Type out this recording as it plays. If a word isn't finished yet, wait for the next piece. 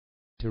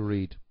to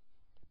read.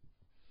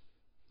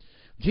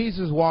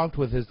 Jesus walked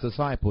with his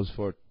disciples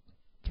for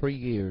 3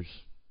 years.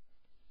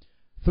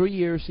 3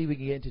 years he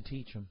began to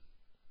teach them.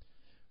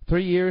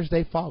 3 years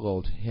they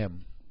followed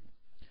him.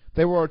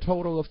 There were a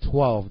total of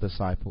 12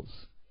 disciples.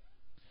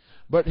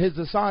 But his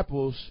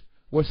disciples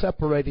were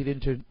separated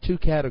into 2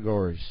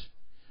 categories.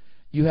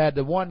 You had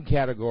the one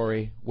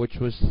category, which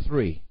was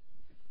 3.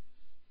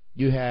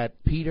 You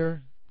had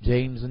Peter,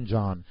 James, and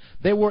John.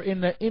 They were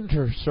in the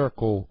inner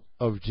circle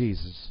of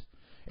Jesus.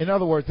 In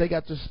other words, they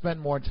got to spend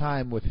more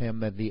time with him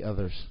than the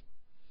others.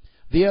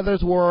 The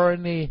others were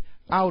in the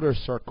outer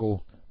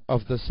circle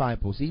of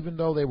disciples. Even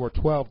though they were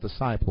 12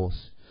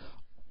 disciples,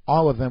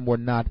 all of them were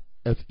not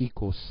of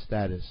equal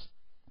status.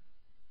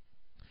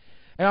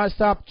 And I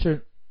stopped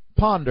to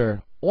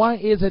ponder, why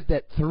is it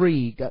that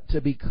 3 got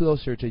to be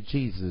closer to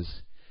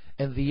Jesus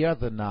and the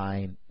other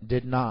 9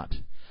 did not?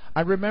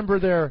 I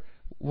remember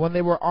when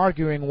they were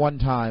arguing one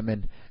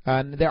time,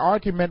 and their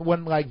argument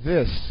went like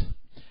this.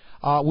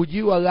 Would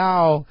you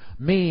allow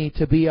me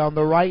to be on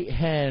the right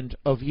hand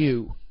of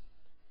you?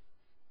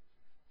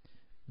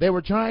 They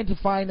were trying to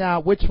find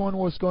out which one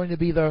was going to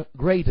be the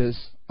greatest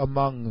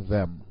among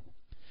them.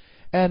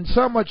 And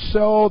so much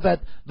so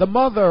that the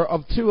mother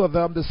of 2 of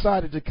them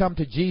decided to come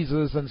to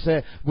Jesus and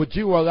say, would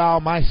you allow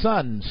my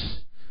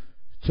sons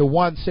to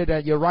one sit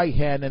at your right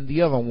hand and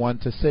the other one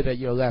to sit at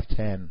your left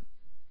hand?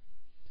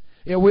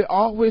 You know, we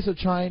always are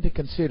trying to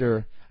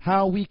consider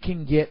how we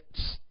can get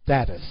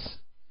status.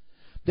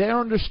 They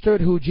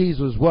understood who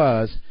Jesus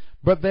was,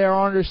 but their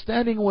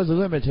understanding was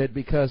limited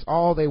because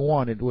all they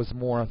wanted was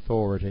more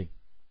authority.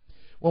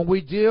 When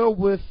we deal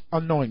with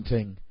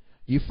anointing,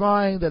 you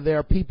find that there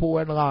are people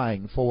in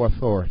line for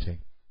authority.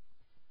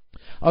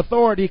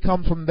 Authority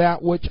comes from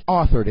that which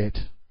authored it.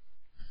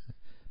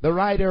 The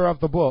writer of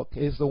the book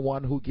is the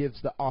one who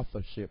gives the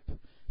authorship.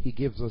 He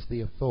gives us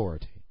the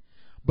authority.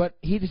 But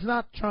he's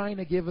not trying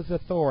to give us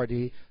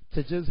authority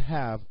to just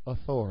have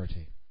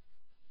authority.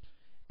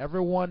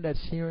 Everyone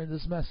that's hearing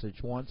this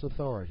message wants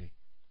authority.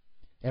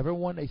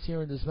 Everyone that's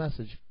hearing this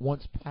message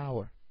wants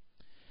power.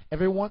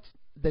 Everyone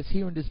that's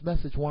hearing this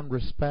message wants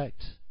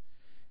respect.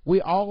 We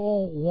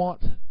all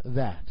want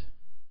that.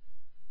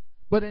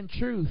 But in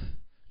truth,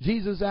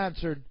 Jesus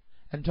answered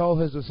and told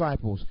his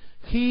disciples,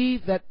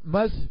 he that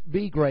must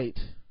be great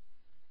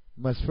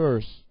must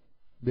first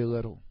be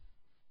little.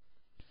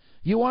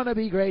 You want to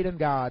be great in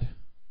God,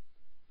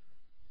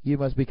 you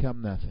must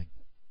become nothing.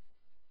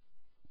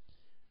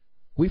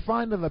 We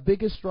find that the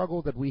biggest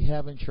struggle that we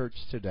have in church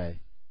today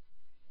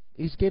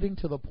is getting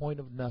to the point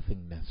of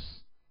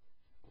nothingness.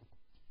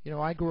 You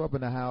know, I grew up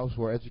in a house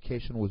where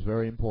education was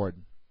very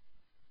important.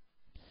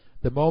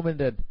 The moment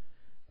that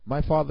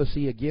my father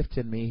sees a gift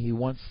in me, he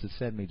wants to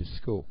send me to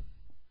school.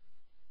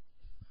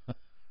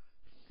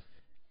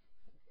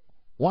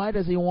 Why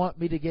does he want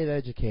me to get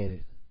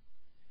educated?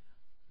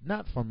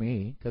 Not for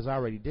me, because I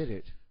already did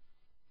it.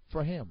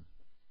 For him.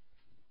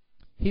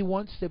 He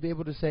wants to be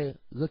able to say,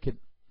 look at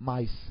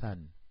my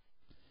son.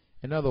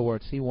 In other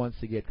words, he wants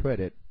to get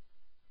credit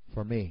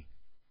for me.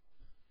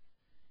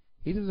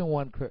 He doesn't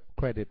want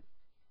credit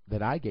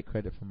that I get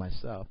credit for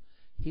myself.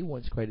 He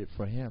wants credit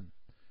for him,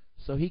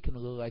 so he can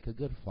look like a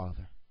good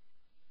father.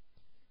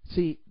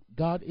 See,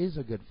 God is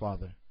a good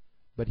father,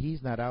 but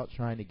he's not out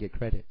trying to get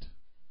credit.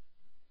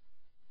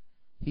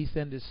 He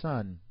sent his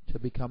son to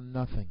become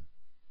nothing.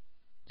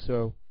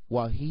 So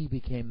while he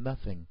became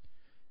nothing,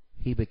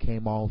 he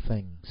became all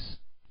things.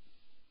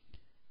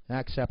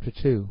 Acts chapter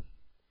 2,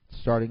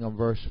 starting on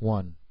verse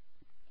 1.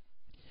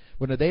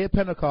 When the day of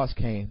Pentecost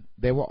came,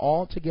 they were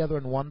all together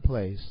in one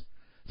place.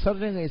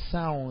 Suddenly a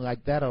sound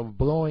like that of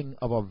blowing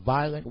of a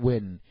violent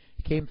wind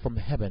came from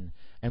heaven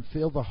and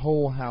filled the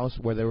whole house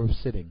where they were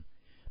sitting.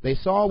 They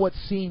saw what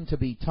seemed to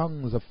be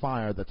tongues of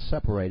fire that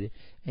separated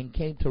and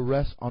came to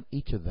rest on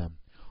each of them.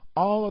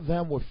 All of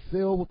them were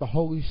filled with the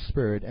Holy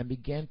Spirit and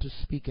began to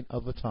speak in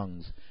other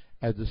tongues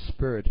as the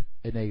Spirit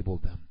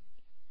enabled them.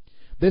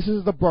 This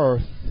is the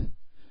birth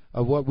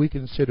of what we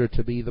consider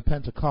to be the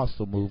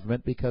Pentecostal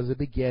movement, because it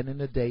began in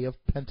the day of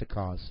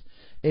Pentecost.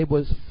 It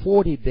was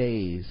 40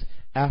 days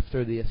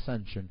after the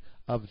ascension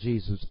of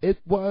Jesus. It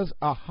was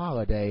a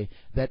holiday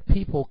that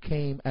people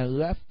came and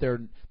left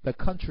the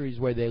countries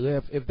where they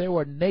lived. If they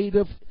were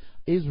native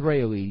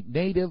Israeli,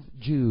 native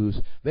Jews,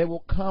 they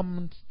will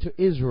come to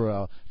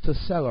Israel to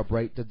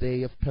celebrate the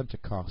day of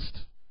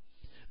Pentecost.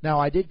 Now,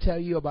 I did tell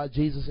you about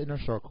Jesus' inner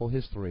circle,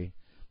 his 3.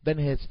 Then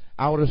his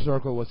outer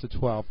circle was the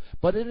 12.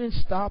 But it didn't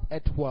stop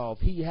at 12.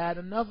 He had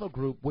another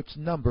group which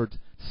numbered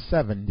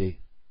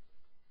 70.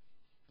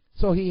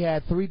 So he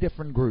had 3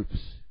 different groups.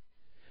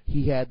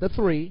 He had the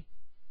 3,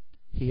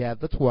 he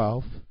had the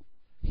 12,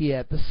 he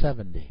had the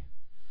 70.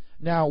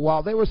 Now,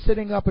 while they were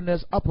sitting up in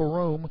this upper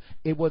room,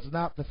 it was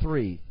not the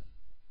 3.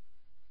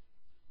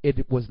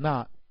 It was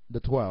not the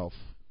 12.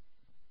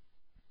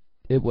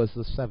 It was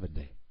the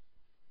 70.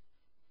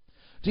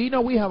 Do you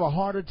know we have a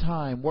harder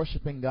time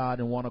worshiping God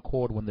in one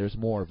accord when there's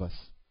more of us?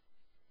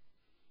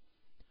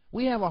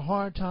 We have a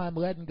hard time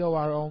letting go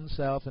our own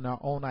self and our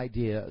own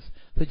ideas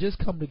to just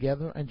come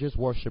together and just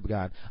worship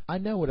God. I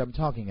know what I'm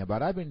talking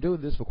about. I've been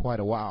doing this for quite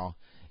a while.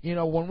 You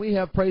know, when we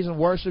have praise and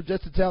worship,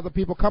 just to tell the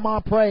people, come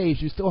on,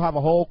 praise, you still have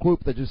a whole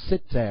group that just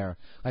sit there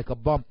like a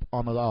bump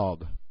on a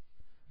log.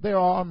 They're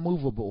all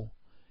unmovable.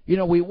 You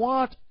know, we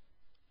want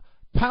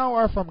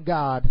power from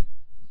God,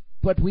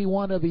 but we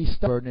want to be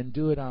stubborn and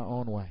do it our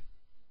own way.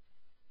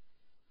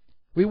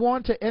 We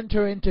want to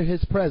enter into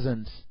His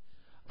presence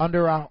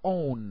under our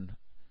own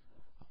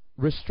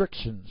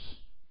restrictions.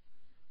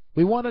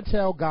 We want to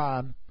tell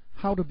God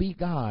how to be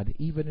God,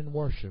 even in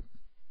worship.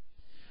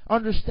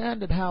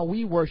 Understand that how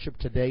we worship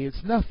today is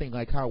nothing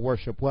like how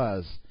worship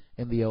was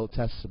in the Old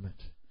Testament.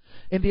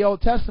 In the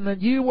Old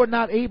Testament, you were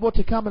not able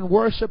to come and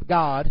worship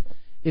God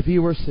if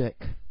you were sick.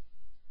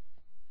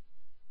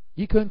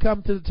 You couldn't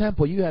come to the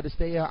temple. You had to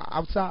stay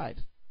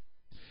outside.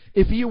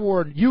 If you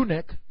were a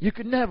eunuch, you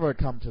could never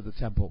come to the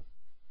temple.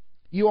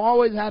 You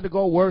always had to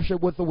go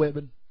worship with the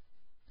women.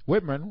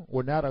 Women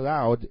were not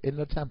allowed in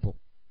the temple.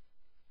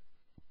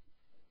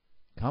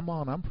 Come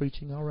on, I'm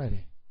preaching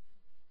already.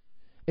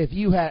 If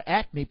you had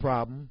acne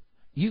problem,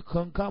 you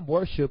couldn't come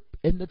worship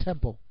in the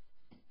temple.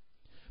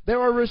 There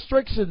were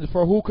restrictions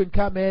for who could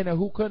come in and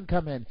who couldn't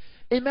come in.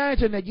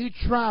 Imagine that you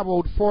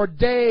traveled for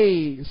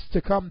days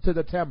to come to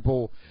the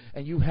temple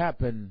and you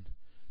happened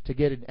to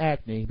get an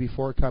acne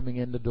before coming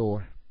in the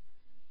door.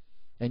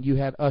 And you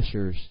had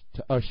ushers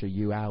to usher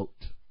you out.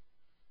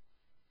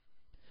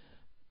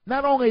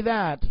 Not only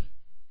that,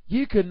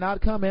 you could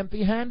not come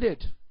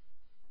empty-handed.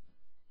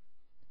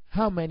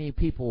 How many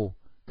people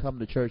come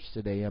to church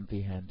today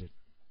empty-handed?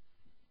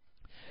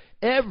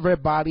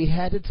 Everybody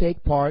had to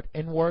take part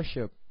in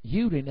worship.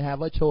 You didn't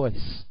have a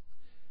choice.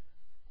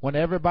 When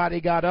everybody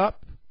got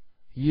up,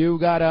 you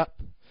got up.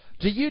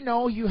 Do you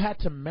know you had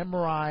to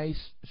memorize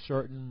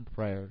certain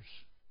prayers?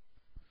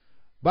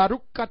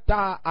 Baruch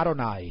atah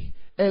Adonai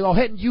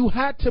Elohim. You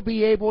had to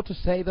be able to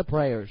say the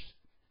prayers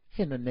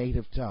in the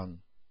native tongue,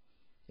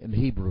 in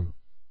Hebrew.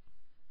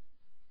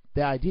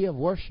 The idea of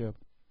worship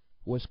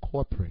was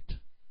corporate.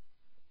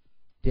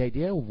 The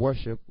idea of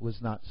worship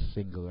was not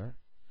singular.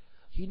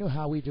 You know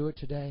how we do it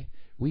today?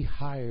 We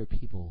hire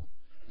people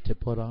to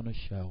put on a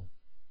show.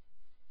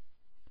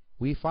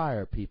 We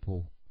fire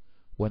people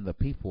when the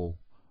people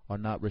are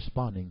not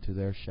responding to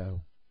their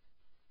show.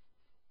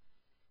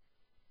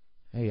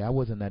 Hey, I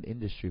was in that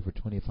industry for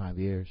 25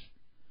 years.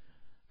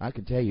 I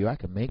can tell you, I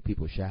can make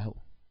people shout.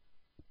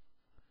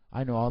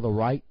 I know all the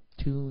right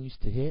tunes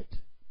to hit,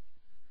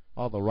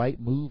 all the right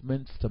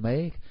movements to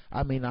make.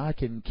 I mean, I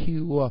can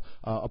cue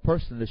a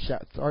person to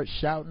start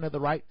shouting at the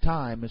right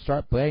time and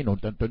start playing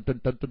and do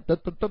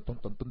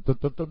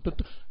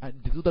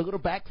the little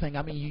back thing.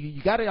 I mean,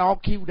 you got it all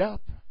queued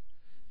up.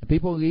 And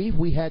people leave.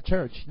 We had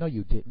church. No,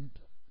 you didn't.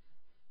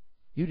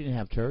 You didn't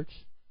have church.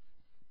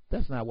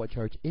 That's not what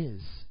church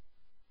is.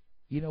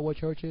 You know what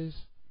church is?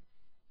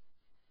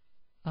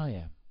 I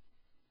am.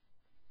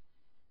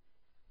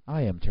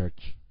 I am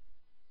church.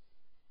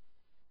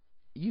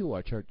 You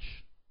are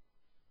church.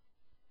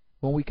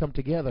 When we come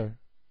together,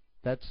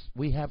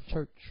 we have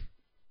church.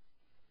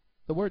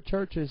 The word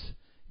church is,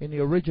 in the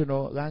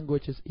original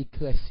language, is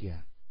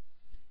ecclesia.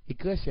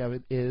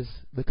 Ecclesia is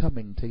the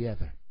coming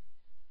together.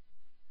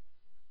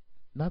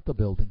 Not the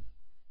building.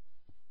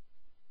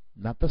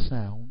 Not the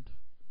sound.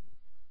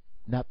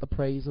 Not the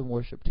praise and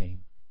worship team.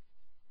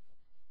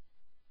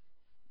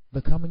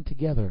 The coming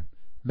together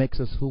makes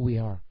us who we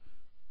are.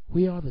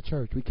 We are the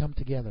church. We come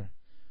together.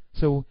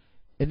 So,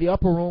 in the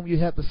upper room, you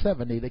had the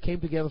 70. They came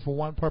together for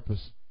one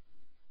purpose.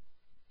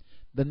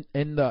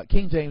 In the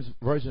King James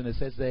Version, it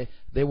says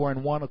they were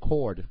in one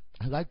accord.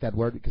 I like that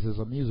word because it's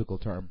a musical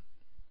term.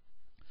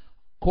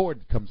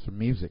 Chord comes from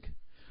music.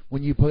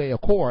 When you play a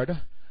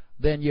chord,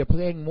 then you're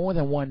playing more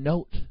than one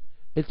note.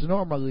 It's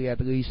normally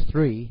at least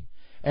 3.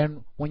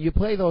 And when you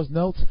play those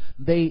notes,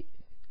 they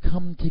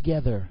come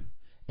together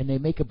and they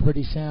make a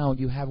pretty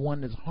sound. You have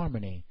one that's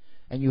harmony,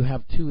 and you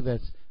have two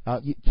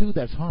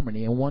that's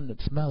harmony and one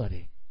that's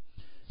melody.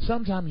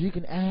 Sometimes you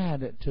can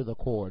add to the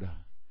chord,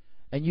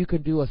 and you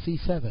can do a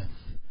C7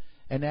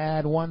 and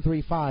add 1,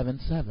 3, 5, and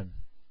 7.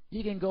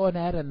 You can go and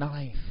add a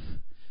 9th.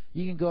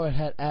 You can go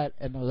ahead and add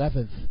an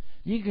 11th.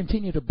 You can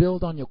continue to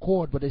build on your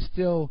chord, but it's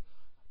still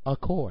a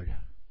chord.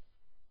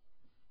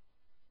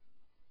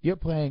 You're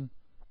playing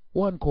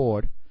one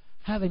chord,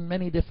 having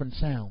many different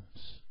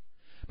sounds.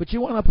 But you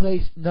want to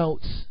play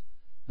notes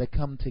that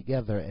come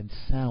together and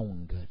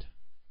sound good.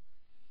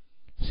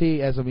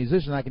 See, as a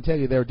musician, I can tell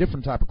you there are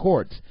different type of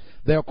chords.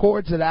 There are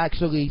chords that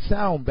actually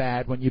sound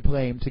bad when you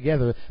play them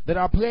together, that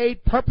are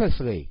played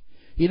purposely,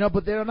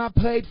 but they're not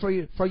played for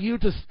you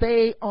to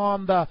stay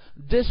on the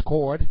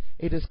discord.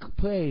 It is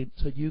played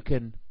so you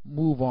can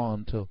move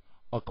on to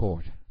a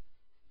chord.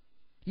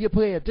 You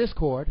play a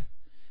discord,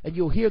 and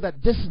you'll hear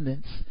that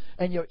dissonance,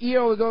 and your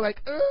ear will go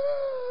like,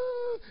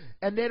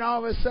 and then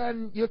all of a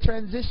sudden you'll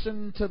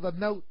transition to the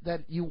note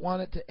that you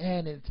want it to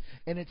end,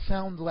 and it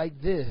sounds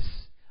like this.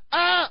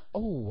 Oh,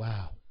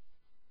 wow.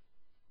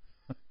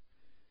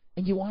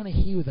 And you want to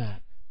hear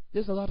that.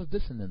 There's a lot of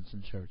dissonance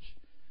in church.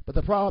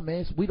 But the problem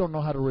is we don't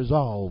know how to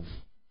resolve.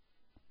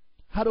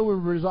 How do we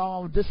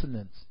resolve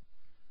dissonance?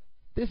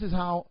 This is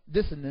how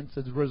dissonance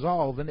is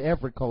resolved in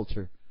every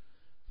culture.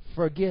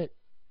 Forget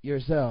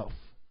yourself.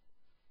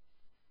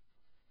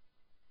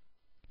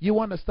 You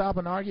want to stop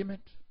an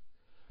argument?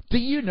 Do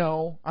you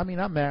know? I'm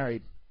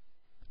married.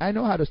 I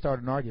know how to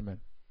start an argument.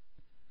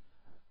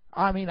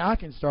 I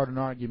can start an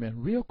argument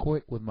real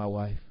quick with my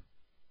wife.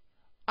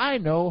 I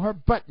know her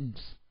buttons,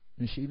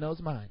 and she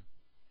knows mine.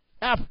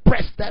 I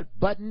press that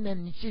button,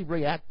 and she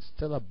reacts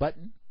to the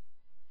button.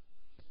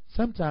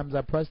 Sometimes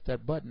I press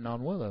that button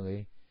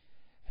unwillingly,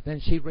 and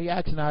then she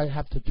reacts, and I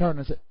have to turn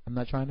and say, I'm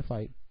not trying to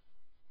fight.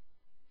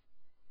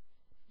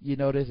 You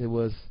notice it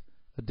was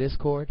a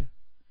discord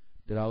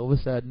that all of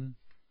a sudden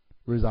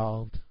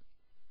resolved.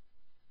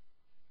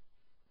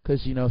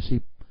 Because,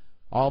 she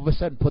all of a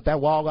sudden put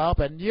that wall up,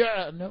 and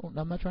no,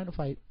 I'm not trying to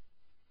fight.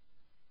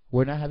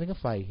 We're not having a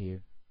fight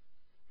here.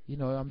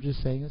 I'm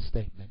just saying a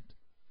statement.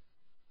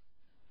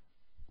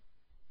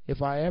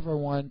 If I ever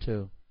want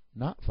to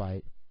not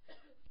fight,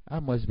 I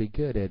must be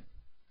good at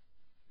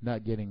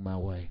not getting my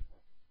way.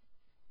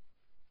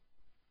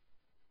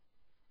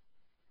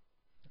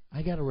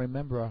 I got to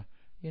remember,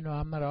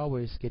 I'm not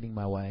always getting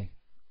my way.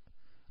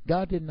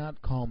 God did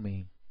not call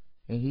me,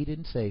 and He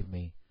didn't save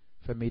me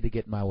for me to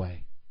get my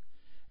way.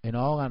 In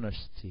all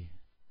honesty,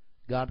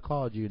 God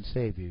called you and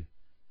saved you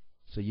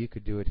so you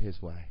could do it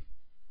His way.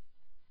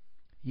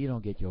 You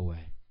don't get your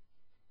way.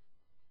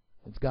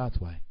 It's God's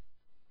way.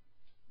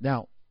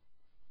 Now,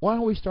 why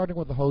are we starting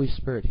with the Holy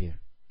Spirit here?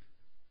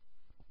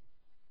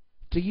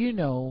 Do you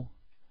know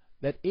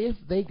that if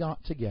they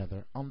got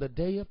together on the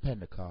day of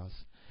Pentecost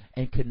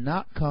and could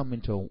not come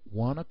into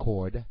one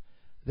accord,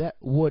 that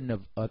wouldn't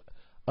have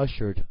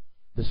ushered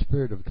the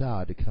Spirit of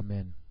God to come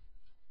in?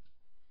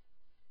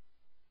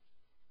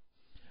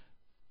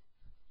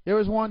 There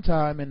was one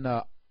time in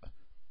the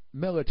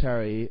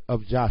military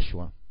of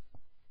Joshua.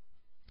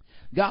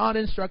 God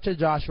instructed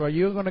Joshua,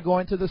 you're going to go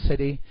into the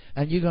city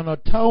and you're going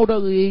to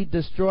totally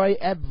destroy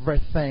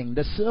everything.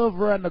 The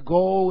silver and the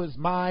gold is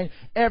mine.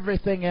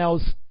 Everything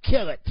else,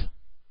 kill it.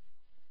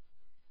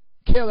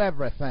 Kill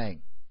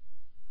everything.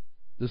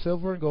 The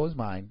silver and gold is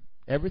mine.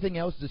 Everything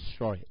else,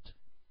 destroy it.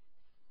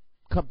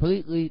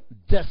 Completely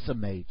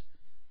decimate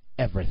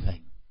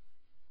everything.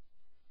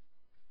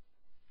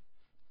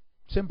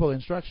 Simple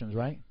instructions,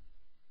 right?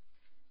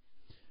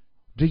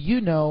 Do you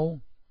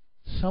know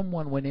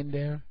someone went in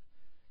there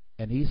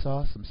and he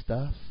saw some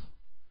stuff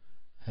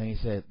and he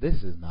said,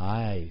 this is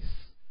nice.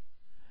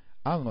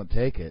 I'm going to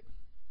take it.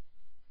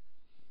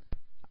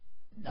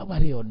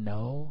 Nobody will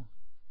know.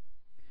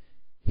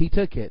 He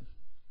took it.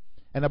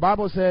 And the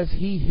Bible says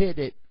he hid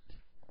it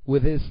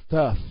with his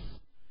stuff.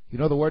 You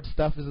know the word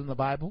stuff is in the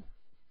Bible?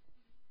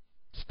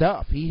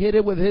 Stuff. He hid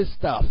it with his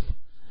stuff.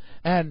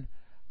 And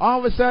all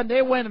of a sudden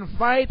they went and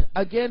fight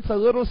against a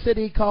little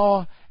city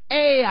called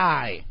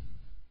Ai.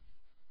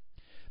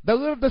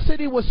 The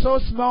city was so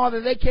small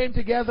that they came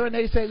together and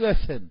they said,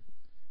 listen,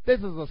 this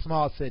is a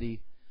small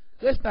city.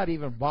 Let's not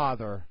even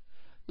bother.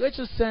 Let's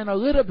just send a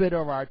little bit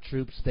of our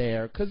troops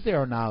there because there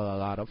are not a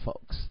lot of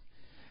folks.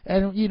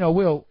 And,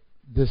 we'll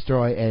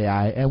destroy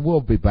Ai and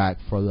we'll be back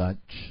for lunch.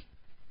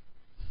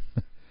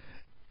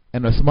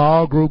 And a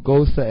small group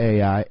goes to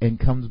Ai and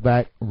comes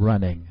back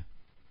running.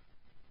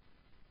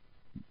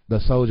 The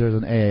soldiers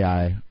in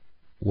Ai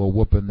were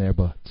whooping their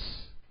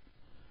butts.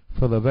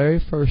 For the very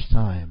first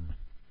time,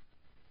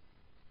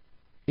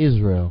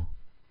 Israel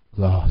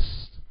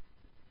lost.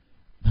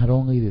 Not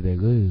only did they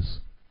lose,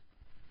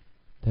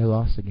 they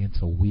lost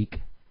against a weak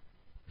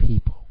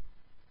people.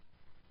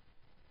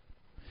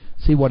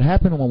 See, what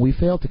happened when we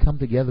fail to come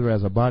together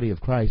as a body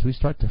of Christ, we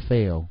start to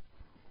fail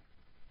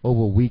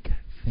over weak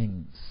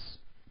things.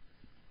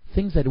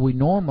 Things that we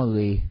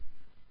normally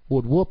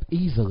would whoop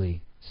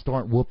easily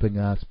start whooping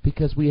us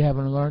because we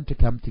haven't learned to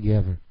come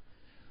together.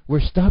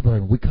 We're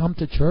stubborn. We come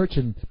to church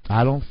and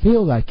I don't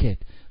feel like it.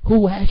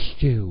 Who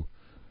asked you?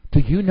 Do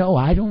you know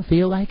I don't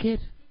feel like it?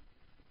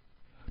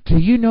 Do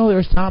you know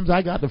there's times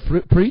I got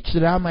to preach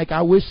that I'm like,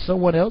 I wish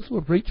someone else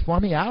would preach for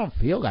me. I don't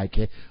feel like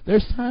it.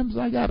 There's times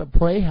I got to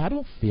pray. I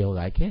don't feel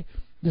like it.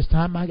 There's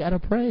time I got to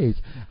praise.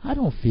 I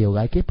don't feel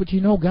like it. But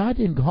God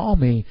didn't call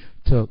me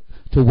to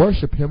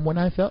worship Him when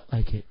I felt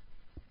like it.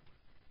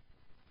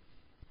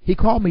 He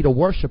called me to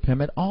worship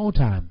Him at all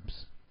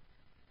times.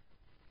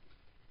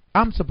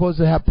 I'm supposed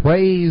to have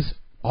praise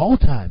all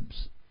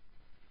times.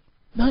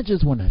 Not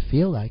just when I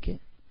feel like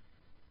it.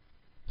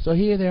 So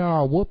here they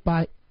are whooped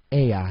by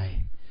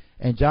Ai.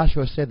 And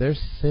Joshua said there's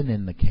sin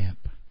in the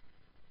camp.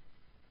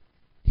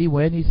 He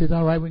went, he said,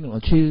 all right, we're going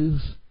to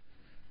choose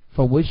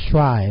from which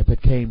tribe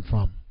it came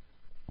from.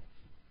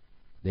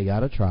 They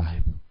got a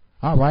tribe.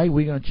 All right,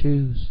 we're going to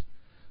choose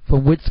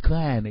from which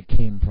clan it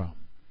came from.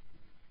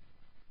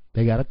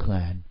 They got a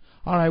clan.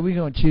 All right, we're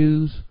going to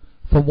choose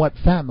from what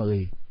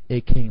family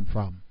it came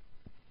from.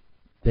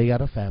 They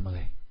got a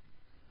family.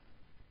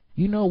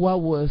 You know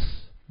what was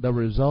the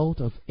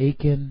result of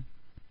Achan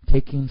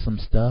taking some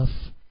stuff?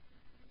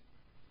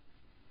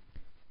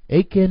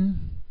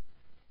 Achan's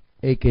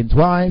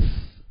wife,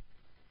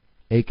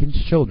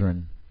 Achan's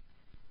children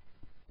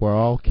were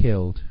all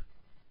killed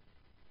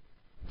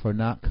for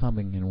not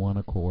coming in one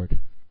accord.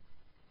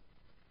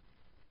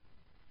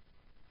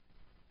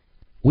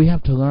 We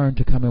have to learn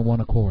to come in one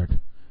accord.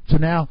 So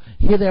now,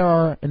 here they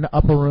are in the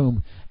upper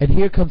room, and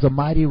here comes a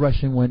mighty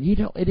rushing wind. You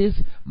know, it is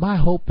my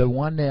hope that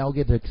one day I'll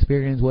get to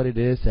experience what it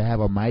is to have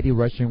a mighty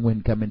rushing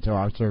wind come into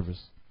our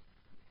service.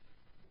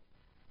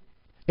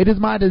 It is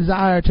my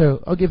desire to,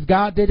 okay, if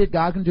God did it,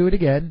 God can do it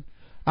again.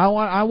 I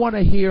want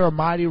to hear a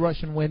mighty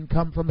rushing wind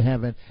come from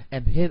heaven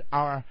and hit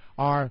our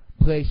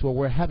place where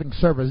we're having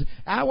service.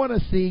 I want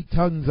to see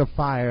tongues of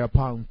fire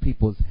upon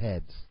people's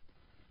heads.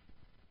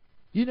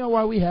 You know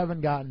why we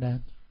haven't gotten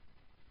that?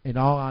 In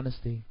all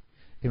honesty,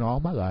 in all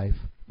my life,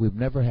 we've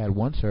never had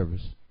one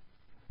service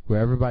where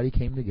everybody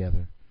came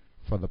together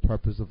for the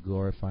purpose of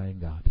glorifying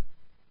God.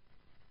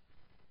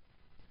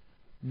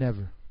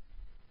 Never.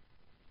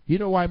 You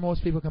know why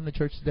most people come to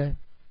church today?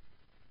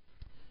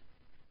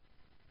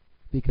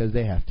 Because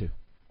they have to.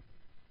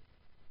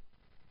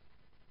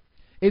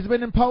 It's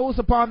been imposed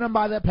upon them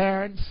by their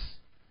parents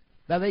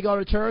that they go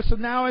to church, so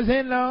now it's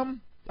in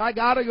them. I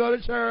gotta go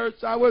to church.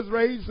 I was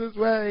raised this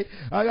way.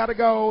 I gotta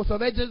go. So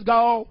they just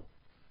go.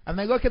 And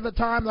they look at the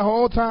time, the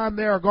whole time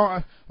they're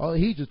going, oh,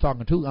 he's just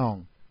talking too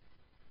long.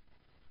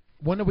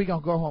 When are we going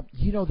to go home?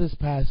 You know,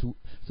 so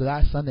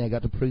last Sunday I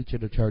got to preach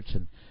at a church,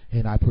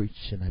 and I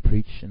preached, and I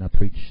preached, and I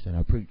preached, and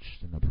I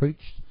preached, and I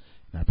preached,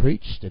 and I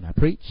preached, and I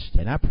preached,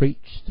 and I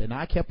preached, and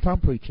I kept on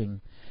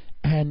preaching.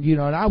 And, you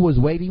know, and I was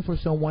waiting for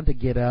someone to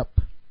get up.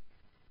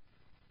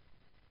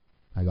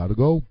 I got to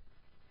go.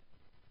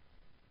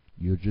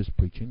 You're just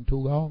preaching too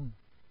long.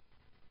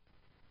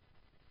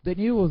 They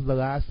knew it was the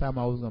last time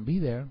I was going to be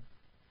there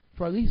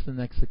for at least the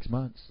next 6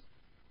 months.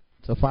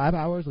 So 5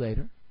 hours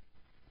later,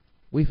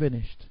 we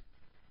finished.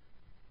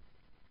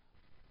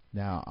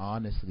 Now,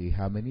 honestly,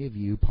 how many of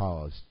you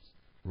paused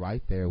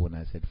right there when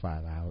I said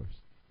 5 hours?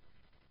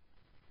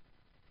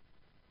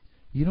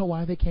 You know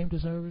why they came to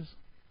service?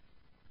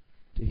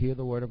 To hear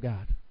the Word of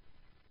God.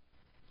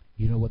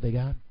 You know what they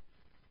got?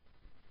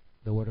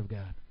 The Word of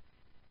God.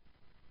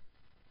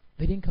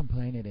 They didn't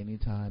complain at any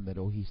time that,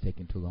 oh, he's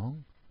taking too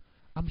long.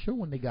 I'm sure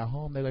when they got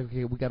home, they're like,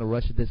 okay, we got to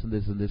rush this and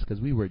this and this because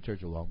we were at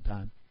church a long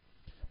time.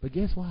 But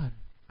guess what?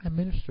 I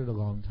ministered a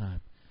long time.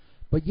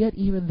 But yet,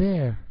 even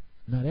there,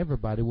 not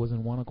everybody was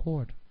in one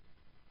accord.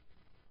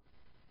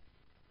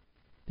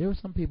 There were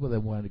some people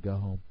that wanted to go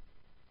home.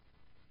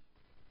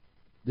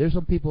 There's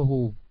some people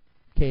who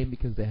came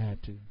because they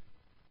had to.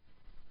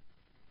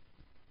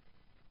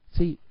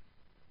 See,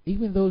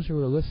 even those who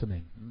are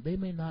listening, they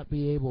may not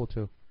be able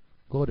to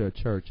go to a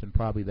church, and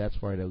probably that's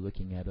why they're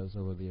looking at us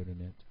over the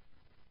internet.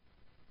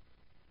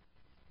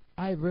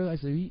 I realize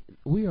that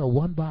we are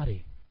one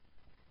body.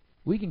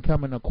 We can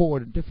come in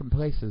accord in different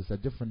places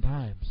at different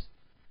times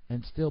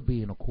and still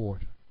be in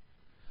accord.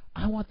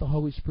 I want the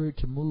Holy Spirit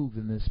to move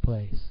in this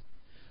place.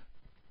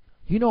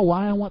 You know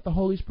why I want the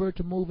Holy Spirit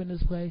to move in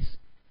this place?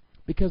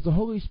 Because the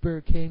Holy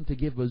Spirit came to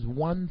give us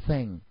one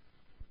thing.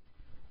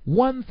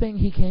 One thing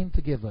He came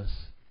to give us.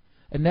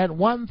 And that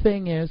one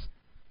thing is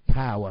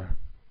power.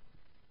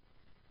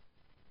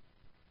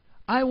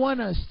 I want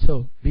us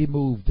to be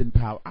moved in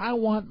power. I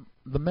want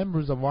the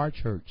members of our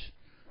church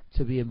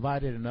to be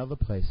invited in other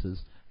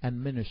places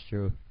and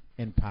minister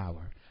in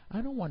power.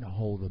 I don't want to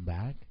hold them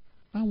back.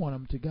 I want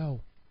them to go.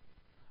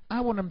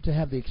 I want them to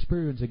have the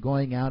experience of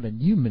going out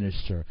and you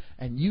minister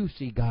and you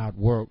see God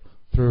work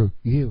through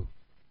you.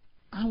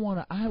 I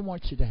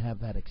want you to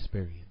have that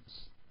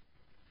experience.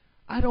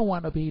 I don't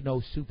want to be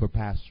no super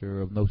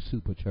pastor of no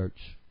super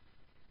church.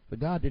 But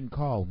God didn't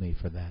call me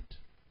for that.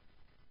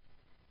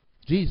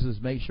 Jesus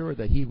made sure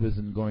that He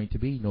wasn't going to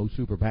be no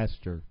super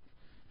pastor,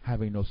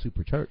 having no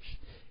super church.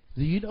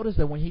 Do you notice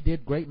that when He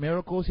did great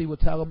miracles, He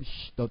would tell them,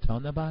 shh, don't tell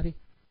nobody?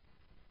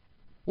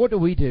 What do?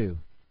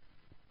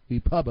 We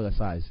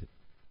publicize it.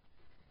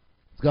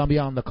 It's going to be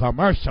on the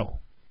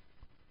commercial.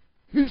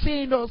 You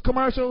seen those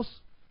commercials?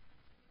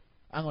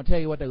 I'm going to tell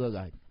you what they look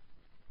like.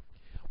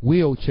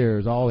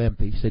 Wheelchairs all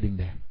empty, sitting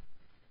there.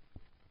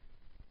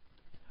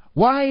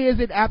 Why is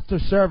it after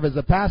service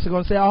the pastor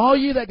going to say, all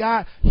you that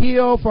got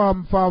healed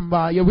from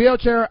your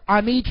wheelchair,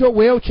 I need your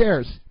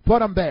wheelchairs. Put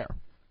them there.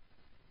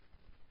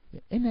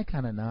 Isn't that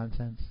kind of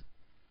nonsense?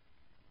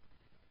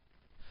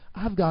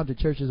 I've gone to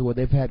churches where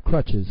they've had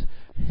crutches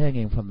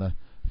hanging from the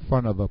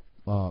front of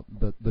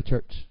the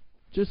church.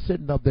 Just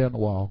sitting up there on the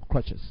wall,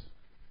 crutches.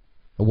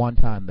 The one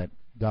time that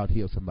God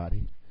healed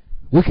somebody.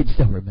 We can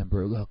still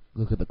remember,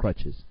 look at the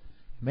crutches.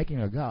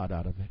 Making a God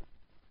out of it.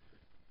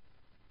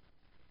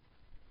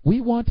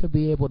 We want to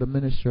be able to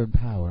minister in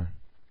power.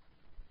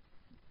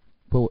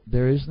 But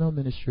there is no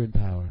ministry in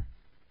power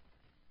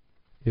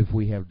if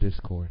we have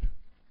discord.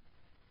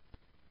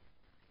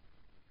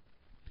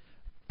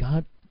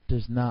 God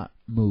does not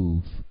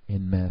move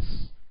in mess.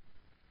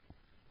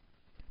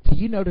 Do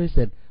you notice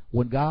that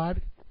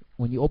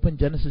when you open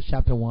Genesis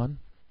chapter 1,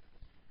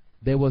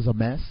 there was a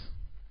mess?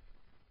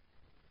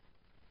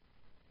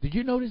 Did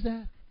you notice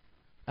that?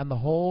 And the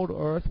whole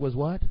earth was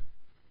what?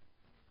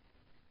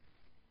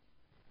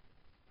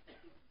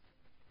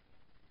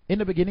 In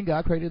the beginning,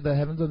 God created the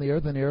heavens and the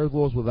earth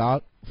was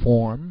without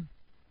form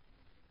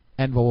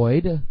and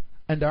void,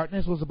 and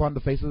darkness was upon the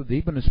face of the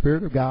deep, and the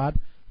Spirit of God,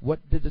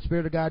 what did the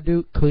Spirit of God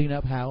do? Clean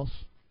up house.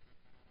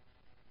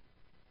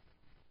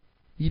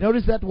 You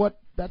notice that's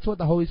what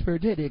the Holy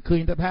Spirit did. It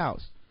cleaned up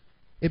house.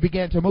 It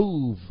began to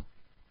move.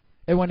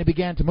 And when it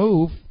began to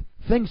move,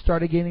 things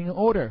started getting in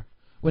order.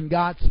 When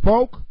God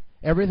spoke,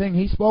 everything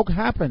He spoke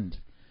happened.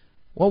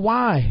 Well,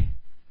 why?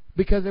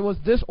 Because there was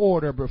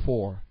disorder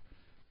before.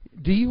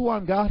 Do you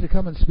want God to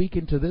come and speak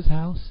into this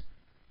house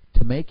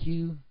to make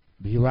you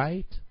be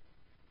right?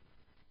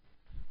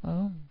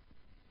 Well,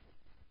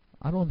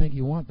 I don't think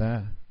you want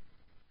that.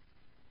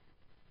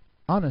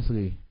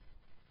 Honestly,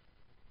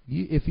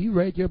 if you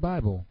read your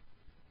Bible,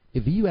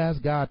 if you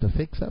ask God to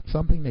fix up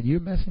something that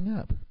you're messing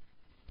up,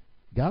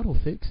 God will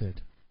fix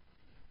it.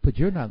 But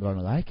you're not going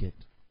to like it.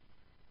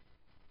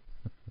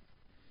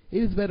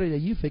 It is better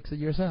that you fix it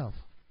yourself.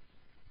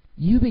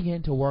 You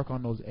begin to work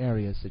on those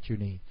areas that you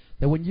need.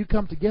 That when you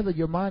come together,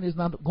 your mind is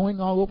not going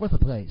all over the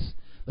place.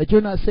 That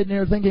you're not sitting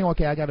there thinking,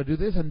 okay, I got to do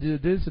this and do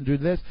this and do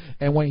this,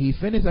 and when he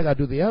finishes, I got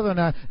to do the other.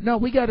 Now, no,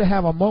 we got to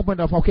have a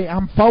moment of, okay,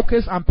 I'm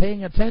focused, I'm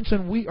paying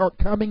attention. We are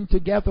coming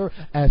together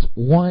as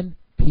one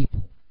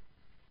people.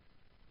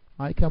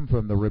 I come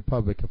from the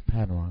Republic of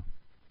Panama.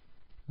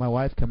 My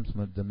wife comes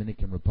from the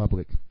Dominican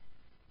Republic.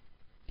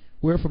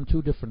 We're from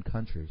two different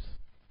countries.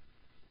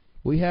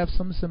 We have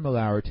some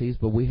similarities,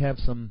 but we have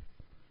some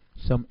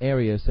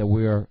areas that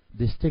we are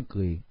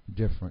distinctly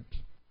different.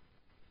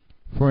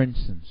 For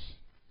instance,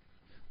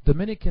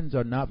 Dominicans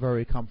are not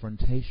very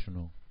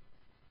confrontational.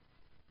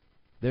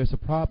 There's a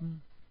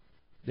problem,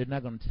 they're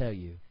not going to tell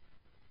you.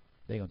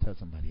 They're going to tell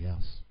somebody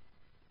else.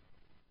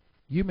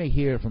 You may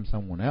hear from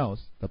someone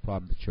else the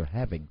problem that you're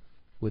having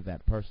with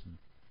that person.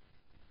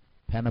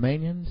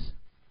 Panamanians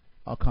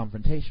are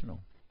confrontational.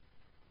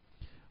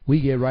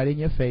 We get right in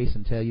your face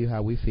and tell you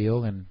how we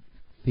feel and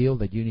feel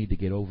that you need to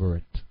get over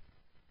it.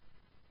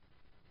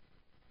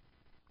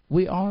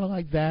 We are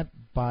like that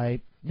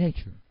by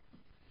nature.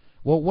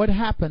 Well, what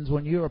happens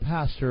when you're a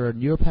pastor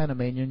and you're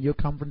Panamanian, you're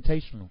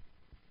confrontational?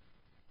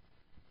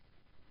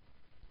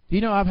 Do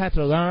you know I've had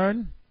to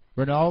learn,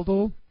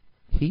 Reinaldo,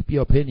 keep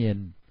your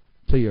opinion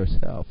to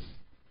yourself.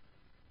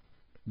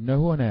 No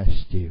one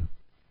asked you.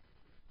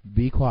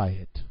 Be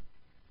quiet.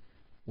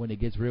 When it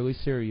gets really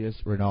serious,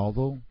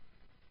 Reinaldo,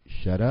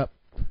 shut up.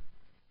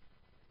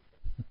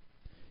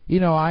 You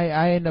know,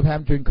 I end up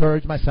having to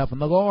encourage myself in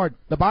the Lord.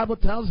 The Bible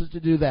tells us to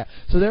do that.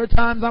 So there are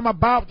times I'm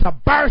about to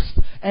burst,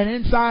 and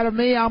inside of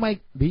me, I'm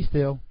like, be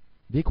still,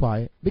 be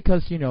quiet.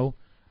 Because, you know,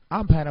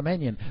 I'm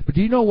Panamanian. But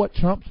do you know what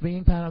trumps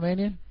being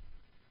Panamanian?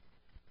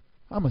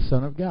 I'm a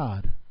son of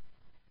God.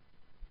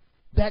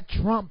 That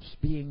trumps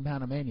being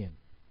Panamanian.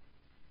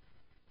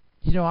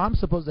 You know, I'm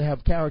supposed to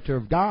have character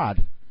of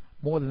God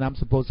more than I'm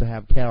supposed to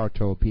have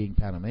character of being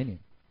Panamanian.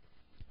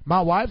 My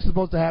wife's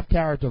supposed to have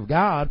character of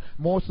God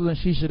more so than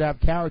she should have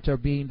character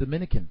of being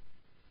Dominican.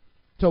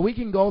 So we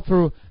can go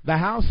through the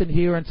house in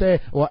here and say,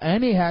 well,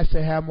 Annie has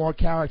to have more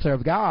character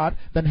of God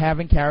than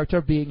having character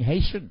of being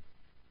Haitian.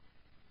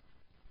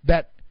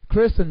 That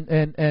Chris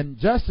and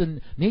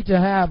Justin need to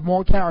have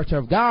more character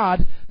of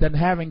God than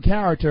having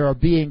character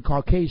of being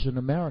Caucasian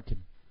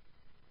American.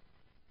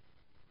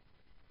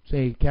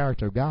 Say,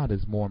 character of God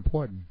is more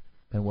important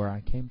than where I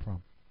came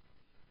from.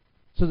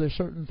 So there's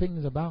certain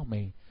things about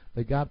me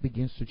that God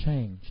begins to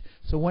change.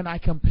 So when I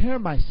compare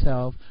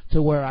myself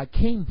to where I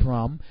came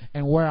from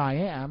and where I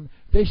am,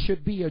 there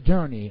should be a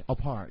journey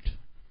apart.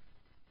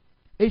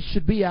 It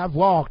should be I've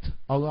walked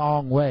a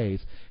long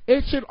ways.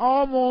 It should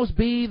almost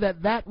be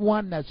that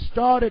one that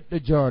started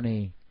the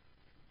journey,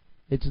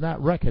 it's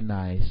not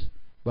recognized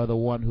by the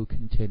one who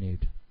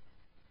continued.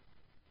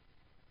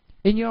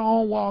 In your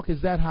own walk,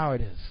 is that how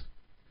it is?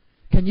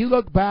 Can you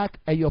look back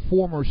at your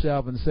former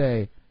self and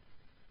say,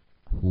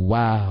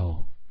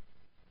 wow,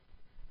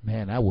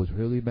 man, I was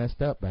really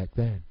messed up back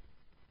then.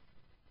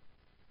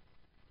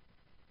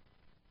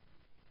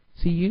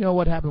 See, you know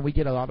what happened? We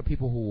get a lot of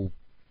people who,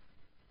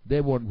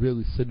 they weren't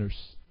really sinners.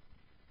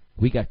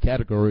 We got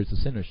categories of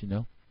sinners, you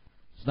know.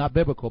 It's not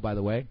biblical, by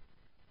the way.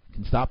 I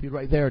can stop you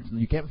right there.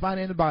 You can't find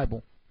it in the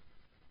Bible.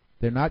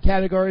 They're not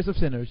categories of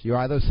sinners. You're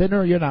either a sinner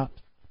or you're not.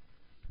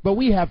 But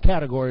we have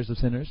categories of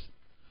sinners.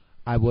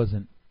 I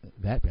wasn't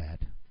that bad.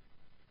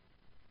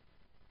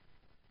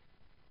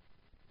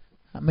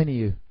 How many of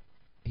you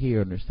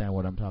here understand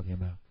what I'm talking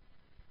about?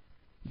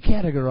 You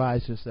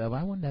categorize yourself.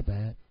 I wasn't that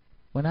bad.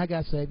 When I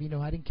got saved, you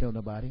know, I didn't kill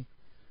nobody.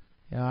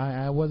 You know,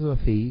 I wasn't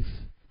a thief.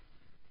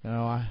 You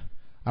know,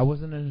 I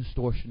wasn't an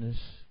extortionist.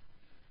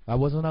 I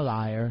wasn't a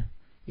liar.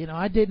 You know,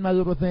 I did my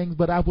little things,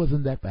 but I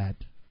wasn't that bad.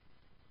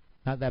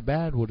 Not that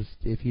bad.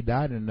 If you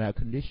died in that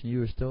condition, you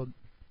were still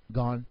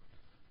gone.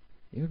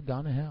 You were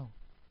gone to hell.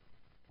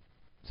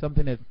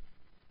 Something that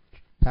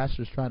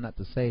pastors try not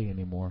to say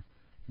anymore.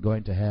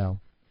 Going to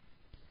hell.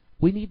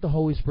 We need the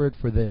Holy Spirit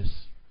for this.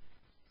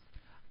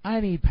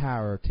 I need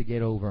power to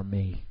get over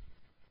me.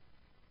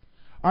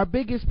 Our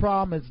biggest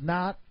problem is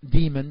not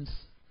demons.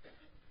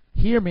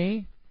 Hear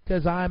me,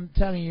 because I'm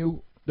telling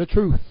you the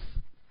truth.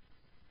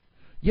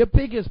 Your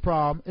biggest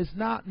problem is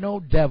not no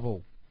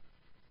devil.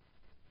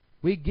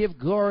 We give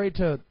glory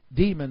to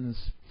demons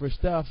for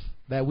stuff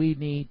that we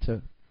need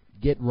to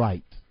get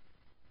right.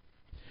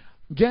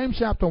 James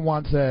chapter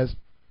 1 says,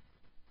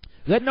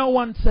 let no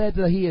one say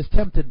that he is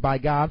tempted by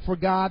God, for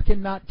God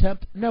cannot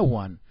tempt no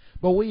one.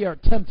 But we are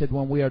tempted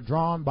when we are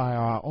drawn by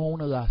our own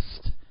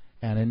lust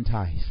and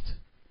enticed.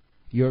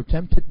 You're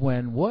tempted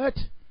when what?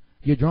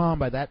 You're drawn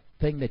by that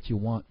thing that you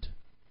want.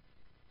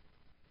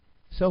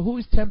 So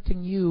who's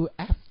tempting you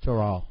after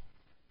all?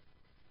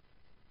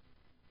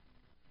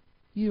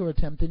 You are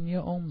tempting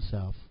your own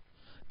self.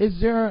 Is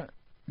there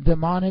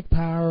demonic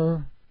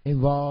power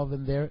involved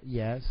in there?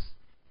 Yes.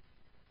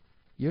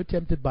 You're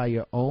tempted by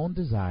your own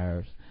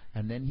desires,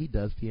 and then he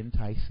does the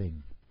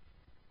enticing.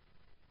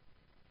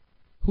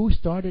 Who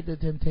started the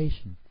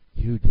temptation?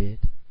 You did.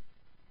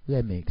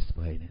 Let me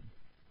explain it.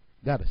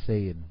 Gotta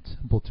say it in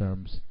simple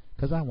terms,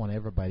 because I want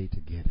everybody to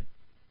get it.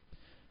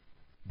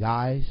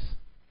 Guys,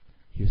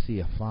 you see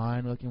a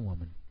fine looking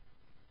woman,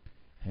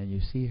 and you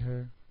see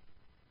her,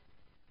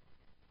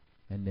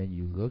 and then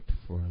you looked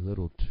for a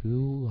little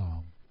too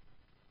long.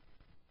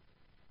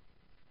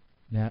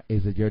 Now,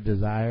 is it your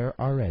desire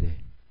already?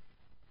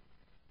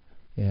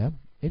 Yeah,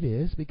 it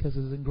is, because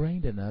it's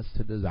ingrained in us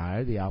to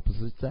desire the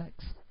opposite sex.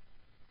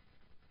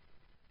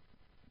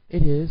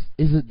 It is.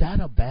 Is it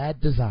that a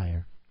bad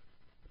desire?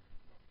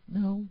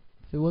 No.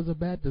 If it was a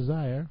bad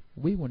desire,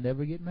 we will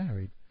never get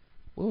married.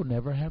 We'll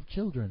never have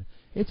children.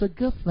 It's a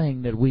good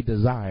thing that we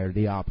desire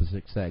the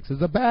opposite sex.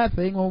 It's a bad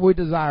thing when we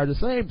desire the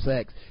same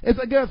sex. It's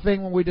a good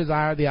thing when we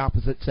desire the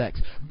opposite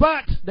sex.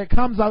 But there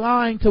comes a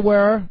line to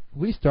where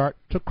we start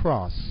to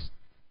cross.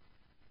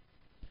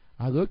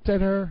 I looked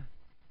at her.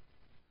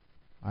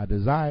 I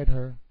desired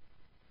her.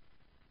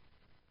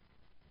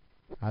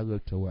 I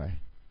looked away.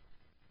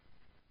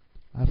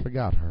 I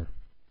forgot her.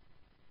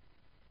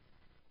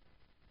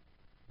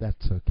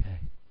 That's okay.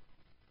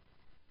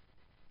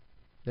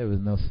 There was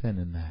no sin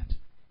in that.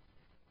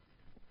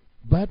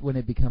 But when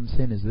it becomes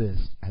sin is this.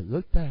 I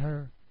looked at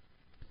her.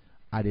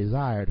 I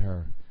desired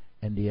her.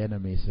 And the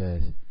enemy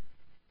says,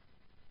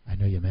 I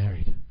know you're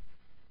married.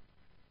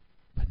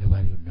 But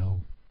nobody will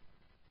know.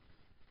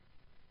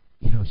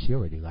 You know, she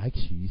already likes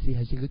you. You see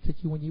how she looks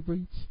at you when you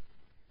preach?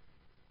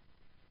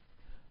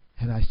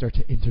 And I start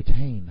to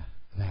entertain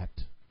that.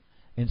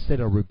 Instead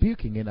of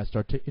rebuking it, I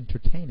start to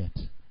entertain it.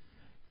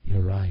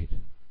 You're right.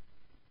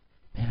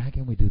 Man, how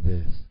can we do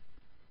this?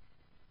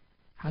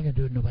 How can I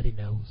do it? Nobody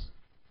knows.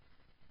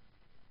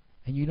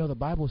 And you know the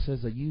Bible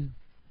says that you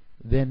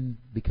then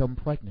become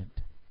pregnant.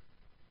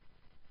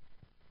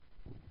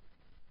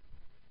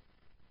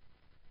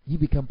 You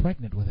become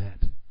pregnant with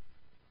that.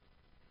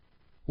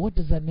 What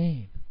does that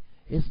mean?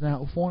 It's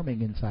now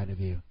forming inside of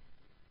you.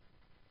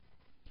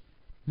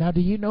 Now,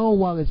 do you know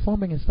while it's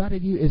forming inside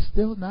of you, it's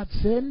still not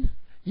sin?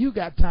 You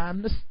got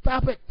time to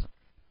stop it.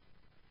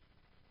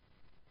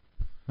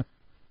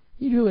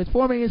 You do. It's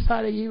forming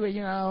inside of you, and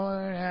you know,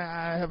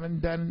 I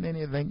haven't done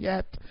anything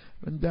yet.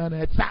 Haven't done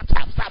it. Stop,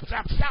 stop, stop,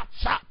 stop, stop,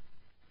 stop.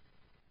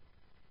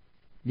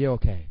 You're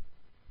okay.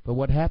 But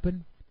what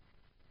happened?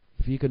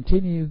 If you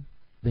continue,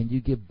 then you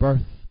give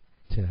birth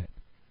to it.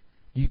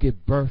 You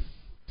give birth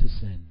to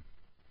sin.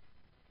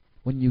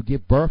 When you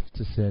give birth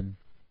to sin,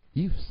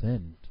 you've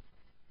sinned.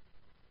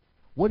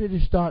 What did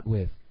it start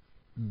with?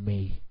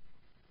 Me.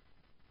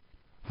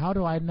 How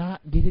do I not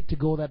get it to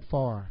go that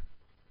far?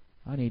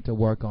 I need to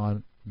work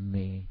on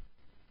me.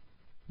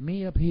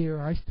 Me up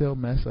here, I still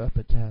mess up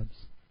at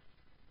times.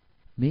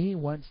 Me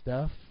wants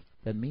stuff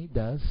that me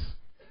does.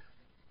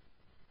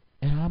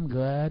 And I'm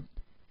glad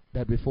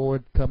that before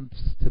it comes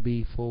to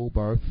be full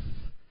birth,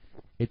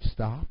 it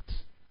stopped.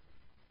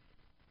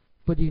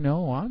 But you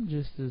know, I'm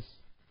just as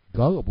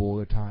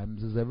gullible at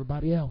times as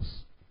everybody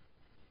else.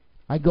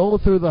 I go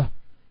through the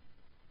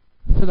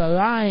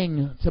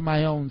lying to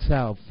my own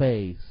self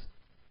phase.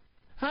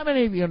 How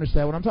many of you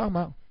understand what I'm talking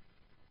about?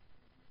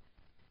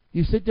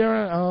 You sit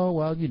there and, oh,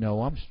 well, you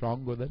know, I'm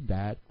stronger than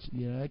that.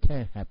 You know, it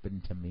can't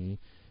happen to me.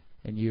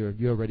 And you're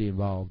already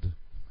involved.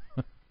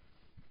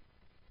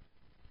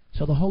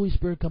 So the Holy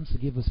Spirit comes to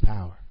give us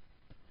power.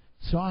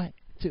 So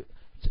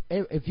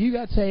if you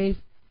got saved,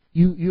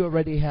 you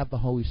already have the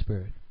Holy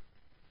Spirit.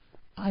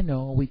 I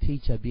know we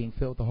teach that being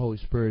filled with the Holy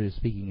Spirit is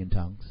speaking in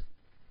tongues.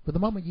 But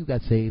the moment you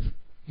got saved,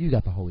 you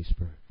got the Holy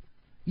Spirit.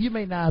 You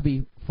may not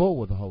be full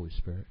with the Holy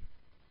Spirit.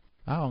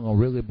 I'm going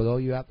to really blow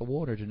you out the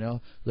water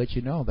to let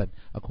you know that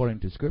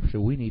according to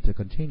Scripture, we need to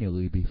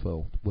continually be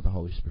filled with the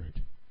Holy Spirit.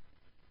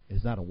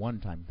 It's not a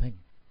one-time thing.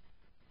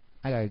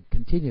 I got to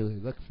continually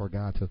look for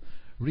God to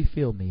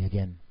refill me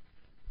again.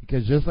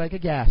 Because just like a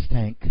gas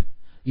tank,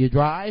 you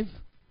drive,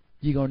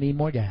 you're going to need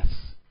more gas.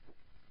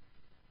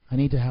 I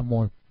need to have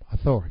more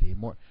authority,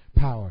 more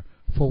power.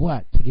 For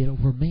what? To get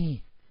over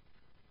me.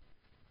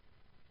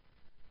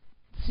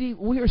 See,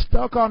 we are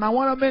stuck on, I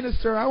want to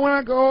minister, I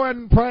want to go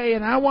and pray,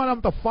 and I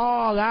want them to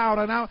fall out,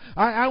 and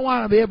I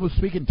want to be able to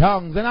speak in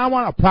tongues, and I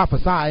want to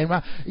prophesy.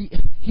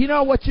 You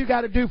know what you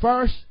got to do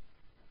first?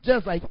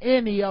 Just like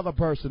any other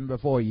person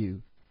before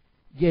you,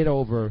 get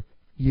over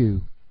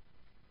you.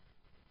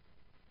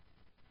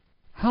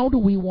 How do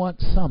we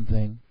want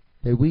something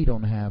that we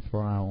don't have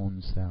for our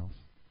own self?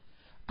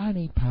 I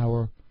need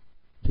power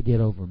to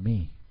get over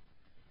me.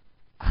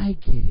 I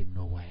get in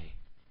the way.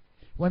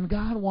 When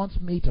God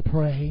wants me to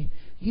pray,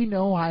 and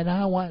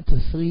I want to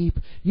sleep,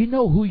 you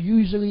know who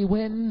usually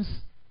wins?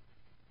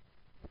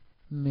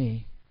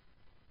 Me.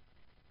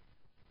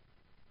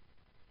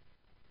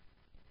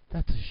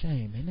 That's a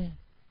shame, isn't it?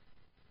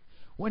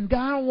 When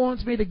God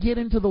wants me to get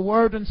into the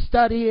Word and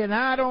study and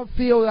I don't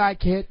feel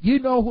like it, you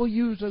know who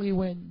usually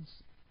wins?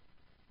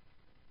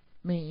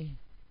 Me.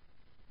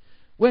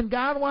 When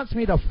God wants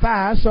me to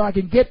fast so I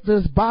can get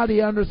this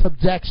body under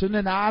subjection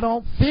and I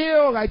don't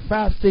feel like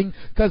fasting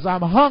because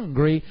I'm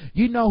hungry,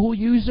 you know who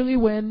usually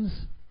wins?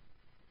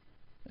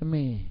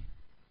 Me.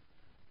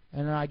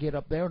 And then I get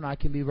up there and I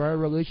can be very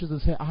religious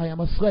and say, I am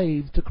a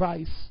slave to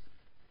Christ.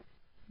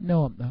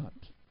 No, I'm not.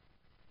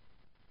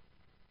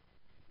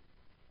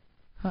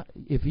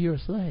 If you're a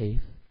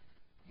slave,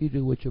 you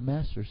do what your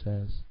master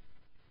says.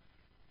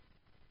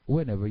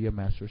 Whenever your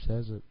master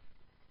says it.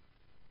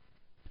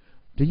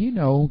 Do you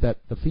know that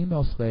the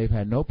female slave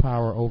had no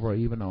power over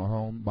even her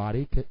own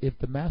body? If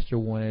the master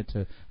wanted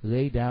to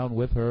lay down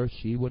with her,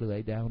 she would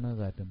lay down and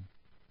let him.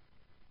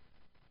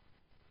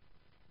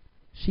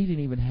 She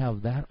didn't even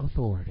have that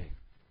authority.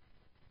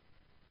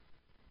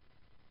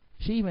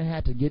 She even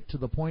had to get to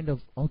the point of,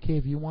 okay,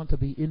 if you want to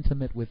be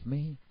intimate with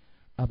me,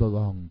 I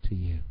belong to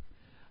you.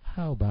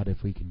 How about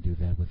if we can do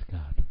that with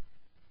God?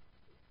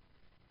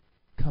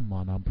 Come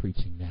on, I'm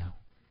preaching now.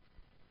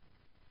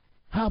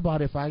 How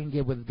about if I can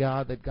get with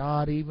God, that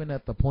God, even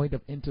at the point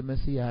of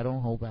intimacy, I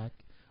don't hold back.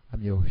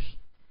 I'm yours.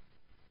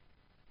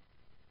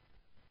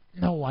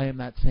 No, I am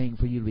not saying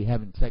for you to be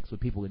having sex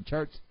with people in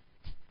church.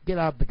 Get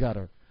out the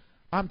gutter.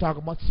 I'm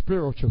talking about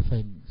spiritual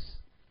things.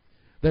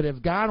 That if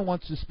God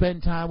wants to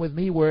spend time with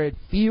me where it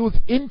feels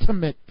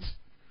intimate,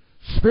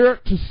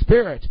 spirit to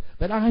spirit,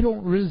 that I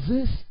don't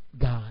resist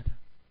God.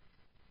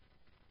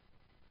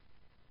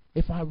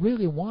 If I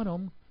really want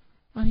Him,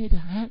 I need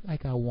to act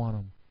like I want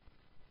Him.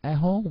 At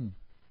home.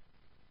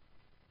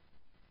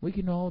 We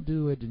can all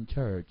do it in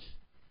church,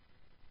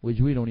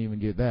 which we don't even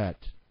get that.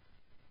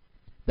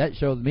 That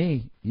shows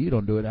me you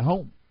don't do it at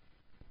home.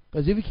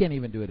 Because if you can't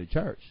even do it at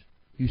church,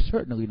 you're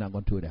certainly not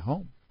going to do it at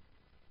home.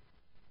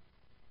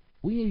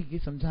 We need to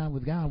get some time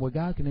with God where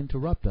God can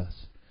interrupt us.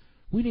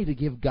 We need to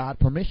give God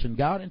permission.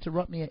 God,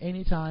 interrupt me at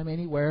any time,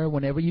 anywhere,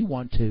 whenever you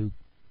want to.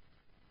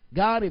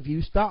 God, if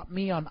you stop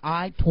me on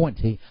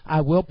I-20, I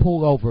will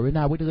pull over and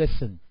I would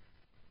listen.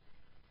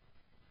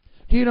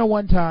 Do you know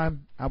one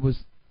time I was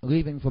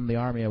leaving from the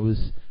army? I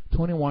was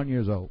 21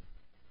 years old.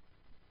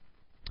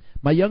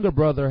 My younger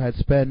brother had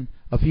spent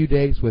a few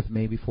days with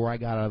me before I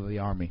got out of the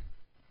army.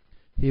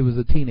 He was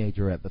a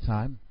teenager at the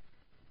time.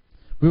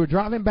 We were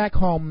driving back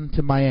home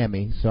to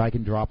Miami so I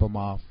can drop him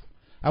off.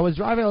 I was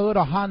driving a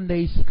little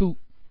Hyundai Scoop,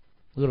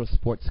 a little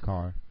sports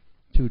car,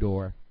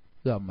 2-door.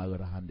 Love my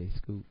little Hyundai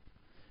Scoop.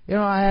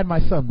 I had my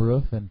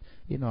sunroof, and,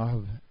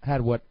 I've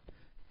had what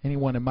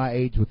anyone in my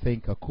age would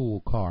think a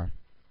cool car,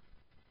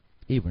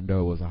 even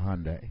though it was a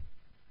Hyundai.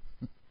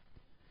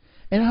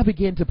 And I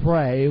began to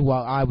pray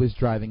while I was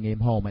driving him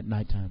home at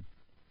nighttime.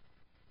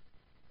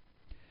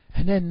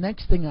 And then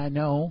next thing I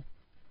know,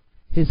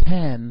 his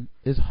hand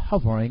is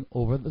hovering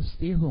over the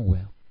steering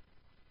wheel.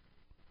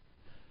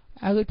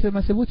 I looked at him,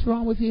 I said, what's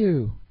wrong with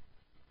you?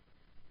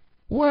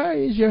 Why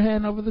is your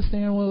hand over the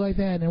steering wheel like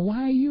that? And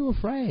why are you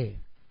afraid?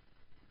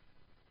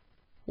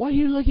 Why are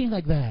you looking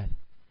like that?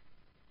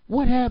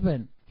 What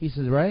happened? He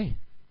says, Ray,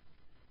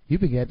 you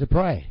began to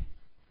pray.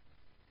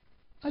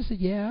 I said,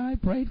 yeah, I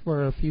prayed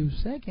for a few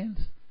seconds.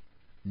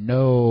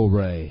 No,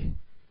 Ray,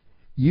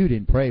 you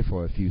didn't pray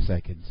for a few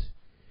seconds.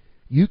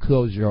 You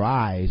closed your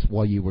eyes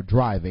while you were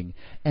driving,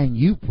 and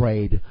you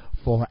prayed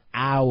for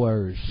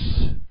hours,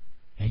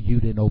 and you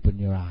didn't open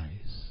your eyes.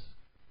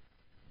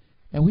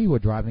 And we were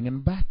driving in a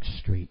back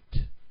street.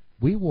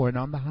 We weren't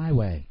on the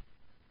highway.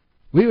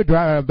 We were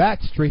driving a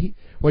back street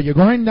where you're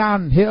going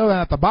downhill, and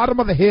at the bottom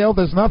of the hill,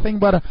 there's nothing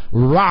but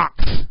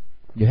rocks.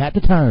 You had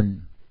to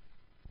turn.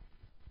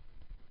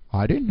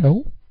 I didn't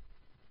know.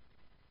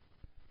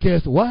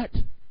 Guess what?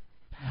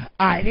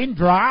 I didn't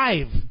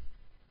drive.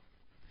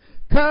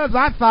 Because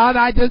I thought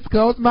I just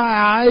closed my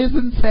eyes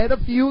and said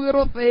a few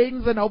little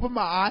things and opened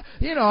my eyes.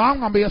 I'm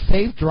going to be a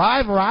safe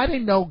driver. I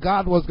didn't know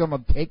God was going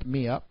to take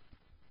me up.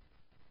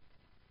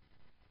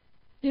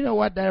 You know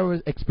what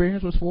that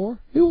experience was for?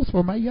 It was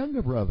for my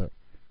younger brother.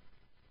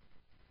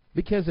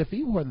 Because if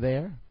he weren't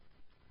there,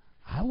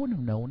 I wouldn't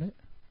have known it.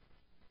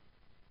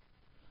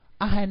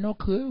 I had no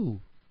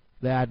clue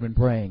that I'd been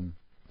praying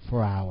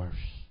for hours.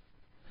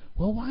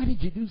 Well, why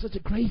did you do such a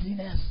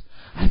craziness?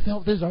 I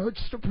felt this urge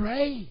to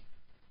pray.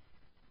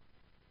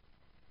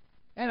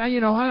 And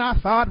I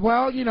thought,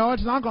 well,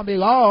 it's not going to be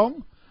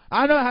long.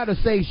 I know how to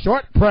say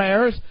short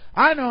prayers.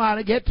 I know how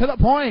to get to the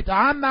point.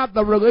 I'm not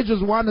the religious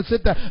one to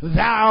sit there,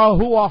 thou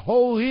who are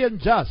holy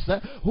and just,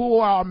 who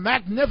are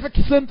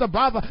magnificent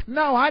above.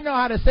 No, I know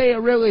how to say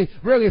it really,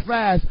 really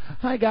fast.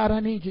 Hi, God,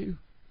 I need you.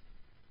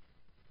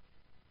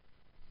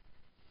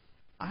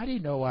 I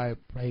didn't know I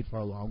prayed for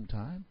a long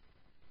time.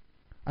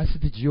 I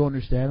said, did you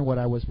understand what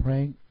I was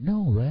praying?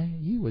 No, Ray,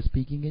 you were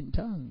speaking in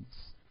tongues.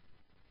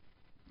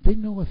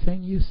 Didn't know a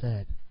thing you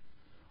said.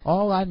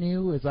 All I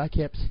knew is I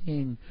kept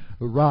seeing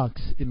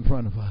rocks in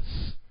front of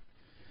us.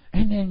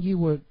 And then you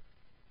would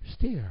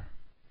steer.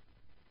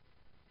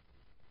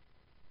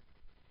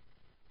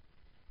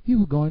 You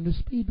were going the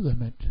speed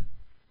limit.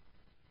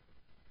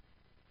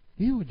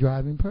 You were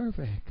driving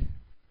perfect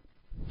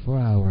for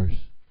hours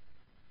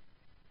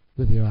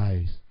with your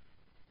eyes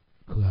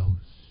closed.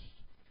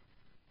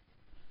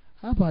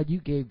 How about you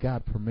gave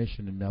God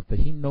permission enough that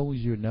He knows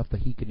you enough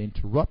that He can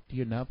interrupt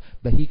you enough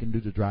that He can do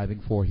the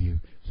driving for you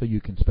so you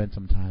can spend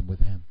some time with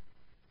Him?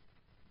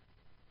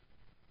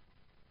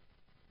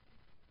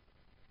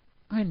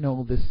 I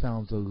know this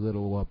sounds a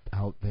little up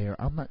out there.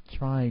 I'm not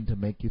trying to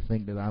make you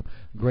think that I'm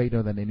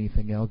greater than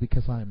anything else,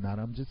 because I'm not.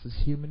 I'm just as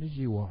human as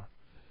you are.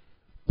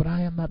 But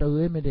I am not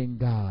limiting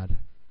God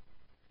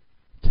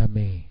to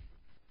me.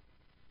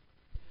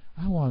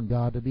 I want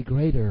God to be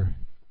greater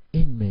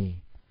in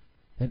me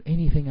than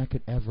anything I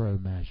could ever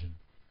imagine.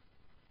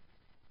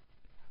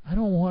 I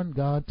don't want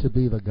God to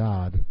be the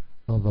God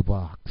of the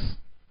box,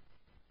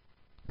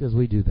 because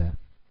we do that.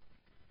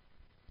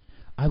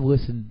 I've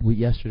listened.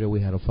 Yesterday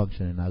we had a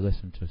function, and I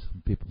listened to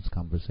some people's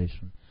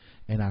conversation,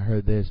 and I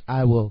heard this: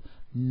 I will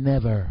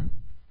never,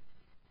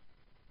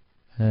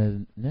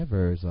 and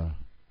never is a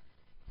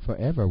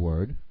forever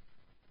word.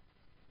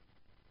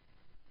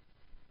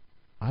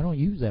 I don't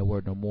use that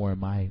word no more in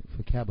my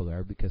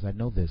vocabulary because I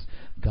know this.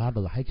 God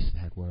likes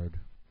that word.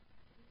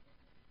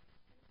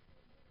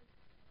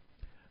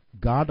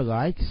 God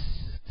likes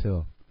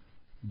to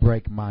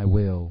break my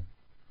will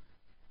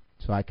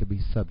so I could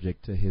be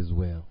subject to His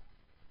will.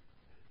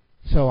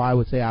 So I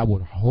would say I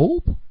would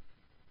hope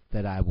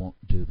that I won't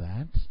do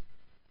that.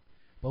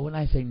 But when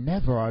I say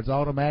never, it's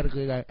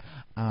automatically like,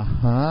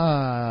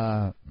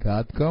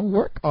 God's going to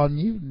work on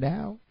you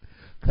now,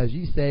 because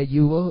you said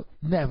you will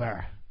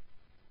never.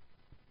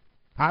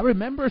 I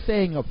remember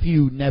saying a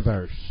few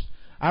nevers.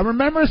 I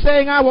remember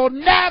saying I will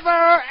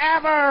never,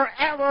 ever,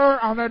 ever,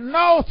 under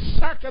no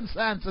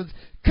circumstances,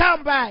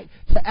 come back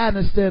to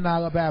Anniston,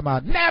 Alabama.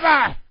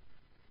 Never!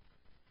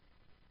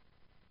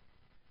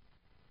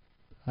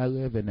 I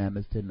live in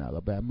Anniston,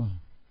 Alabama.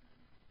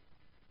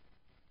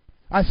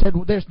 I said,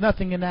 well, there's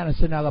nothing in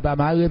Anniston,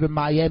 Alabama. I live in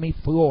Miami,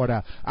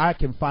 Florida. I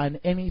can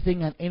find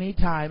anything at any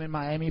time in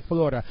Miami,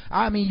 Florida.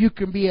 I mean, you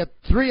can be at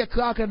 3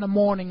 o'clock in the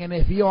morning, and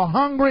if you're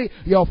hungry,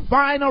 you'll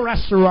find a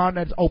restaurant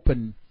that's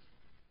open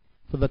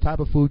for the type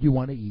of food you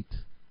want to eat.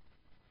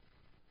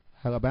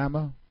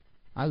 Alabama,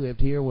 I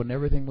lived here when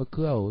everything would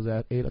close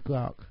at 8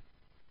 o'clock.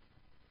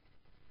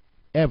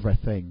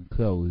 Everything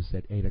closed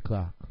at 8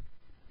 o'clock.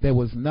 There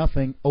was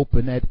nothing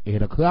open at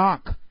 8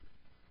 o'clock.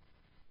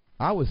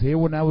 I was here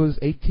when I was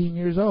 18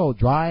 years old.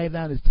 Drive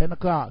down, it's 10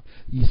 o'clock.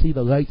 You see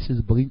the lights is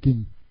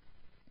blinking.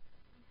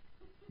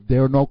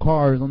 There are no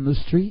cars on the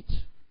streets.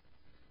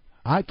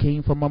 I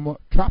came from a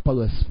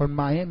metropolis, from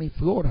Miami,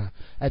 Florida.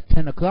 At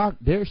 10 o'clock,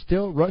 there's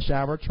still rush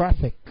hour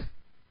traffic.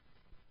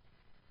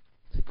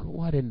 It's like,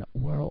 what in the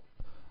world?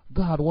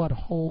 God, what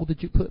hole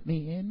did you put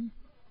me in?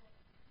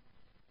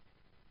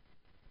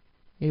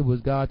 It was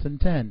God's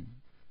intent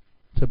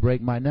to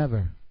break my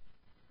never.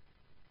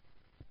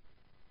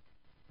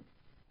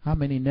 How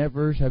many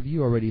nevers have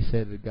you already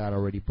said that God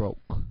already broke?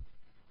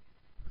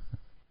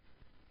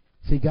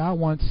 See, God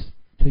wants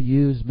to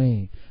use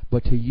me,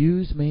 but to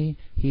use me,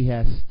 He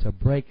has to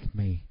break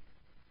me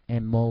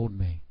and mold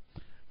me.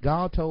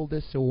 God told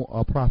this to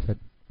a prophet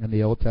in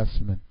the Old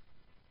Testament.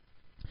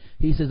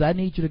 He says, I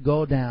need you to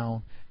go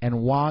down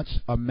and watch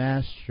a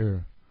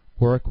master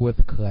work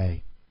with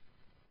clay.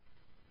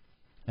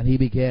 And he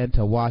began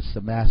to watch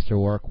the master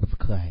work with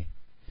clay.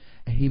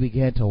 And he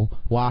began to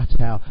watch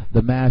how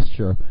the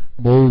master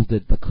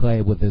molded the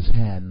clay with his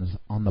hands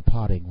on the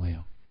potting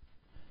wheel.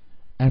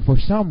 And for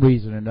some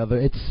reason or another,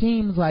 it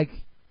seems like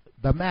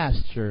the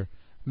master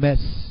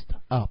messed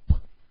up.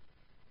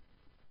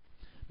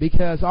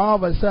 Because all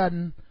of a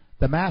sudden,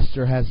 the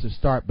master has to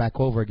start back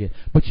over again.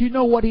 But you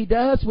know what he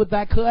does with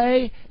that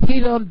clay? He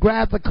don't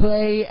grab the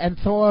clay and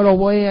throw it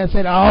away and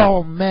say,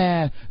 oh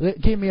man,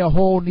 give me a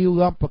whole new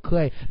lump of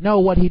clay. No,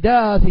 what he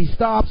does, he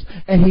stops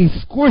and he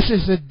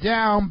squishes it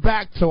down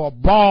back to a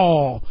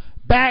ball.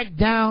 Back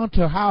down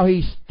to how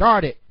he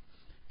started.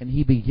 And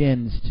he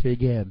begins to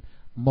again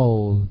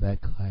mold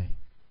that clay.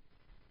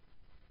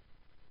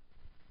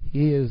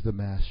 He is the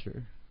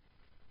master.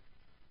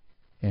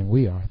 And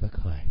we are the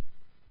clay.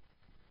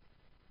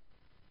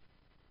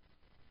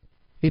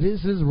 It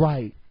is His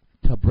right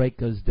to break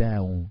us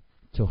down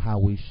to how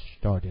we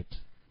started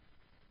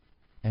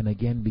and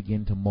again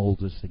begin to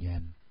mold us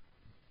again.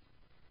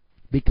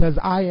 Because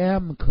I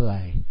am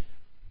clay.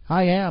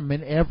 I am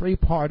in every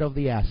part of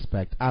the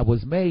aspect. I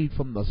was made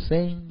from the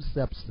same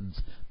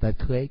substance that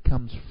clay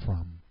comes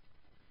from.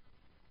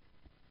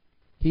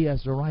 He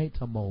has the right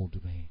to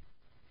mold me.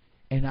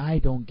 And I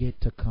don't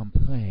get to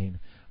complain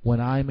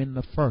when I'm in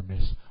the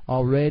furnace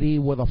already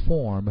with a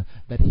form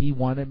that He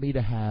wanted me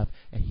to have,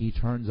 and He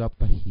turns up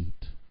the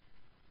heat.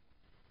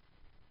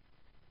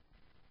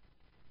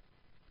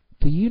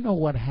 Do know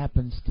what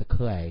happens to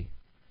clay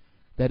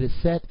that is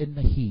set in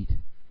the heat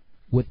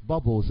with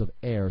bubbles of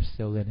air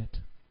still in it?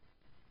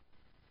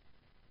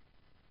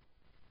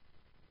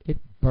 It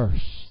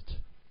bursts.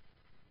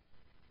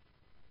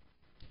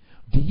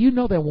 Do you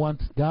know that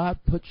once God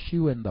puts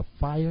you in the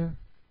fire,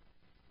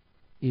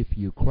 if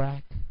you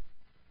crack,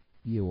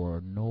 you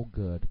are no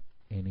good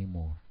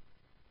anymore?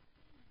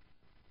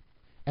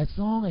 As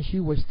long as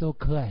you were still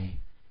clay,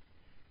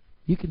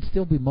 you can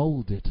still be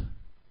molded.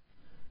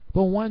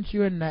 But once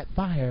you're in that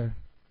fire,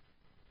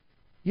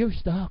 you're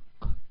stuck.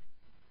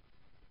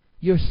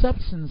 Your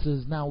substance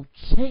is now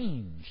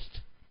changed.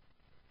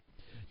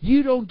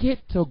 You don't get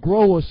to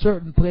grow a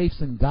certain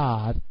place in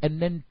God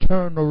and then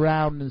turn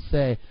around and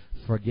say,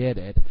 forget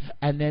it,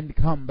 and then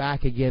come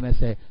back again and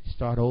say,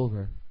 start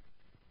over.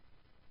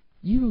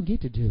 You don't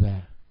get to do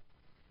that.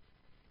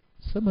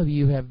 Some of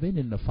you have been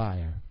in the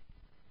fire.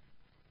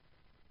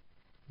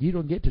 You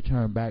don't get to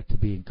turn back to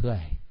being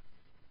clay.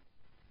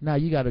 Now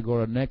you got to go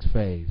to the next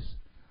phase.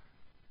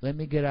 Let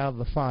me get out of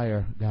the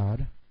fire,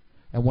 God.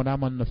 And when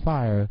I'm on the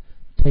fire,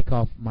 take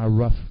off my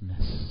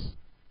roughness.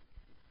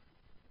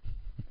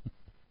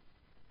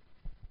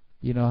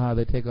 You know how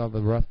they take off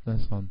the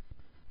roughness on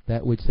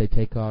that which they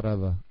take out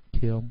of a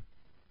kiln?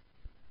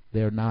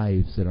 They're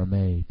knives that are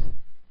made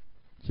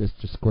just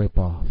to scrape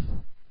off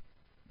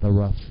the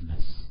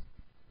roughness.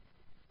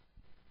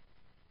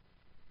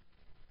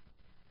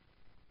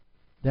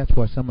 That's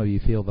why some of you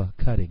feel the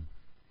cutting.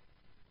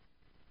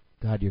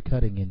 God, you're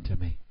cutting into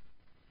me.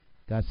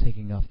 God's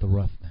taking off the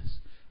roughness.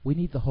 We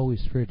need the Holy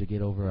Spirit to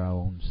get over our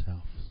own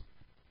selves.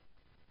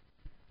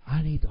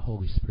 I need the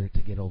Holy Spirit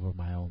to get over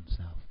my own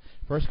self.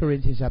 1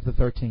 Corinthians chapter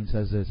 13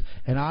 says this,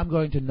 and I'm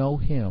going to know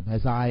Him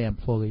as I am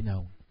fully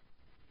known.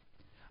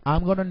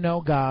 I'm going to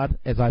know God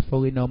as I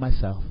fully know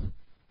myself.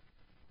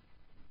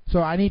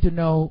 So I need to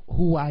know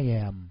who I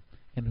am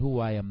and who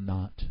I am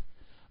not.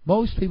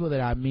 Most people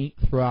that I meet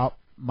throughout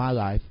my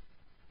life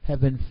have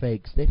been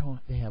fakes. They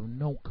have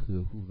no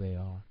clue who they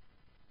are.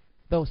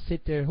 They'll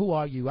sit there, who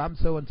are you? I'm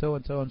so and so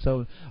and so and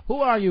so. Who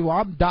are you?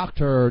 I'm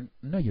doctor.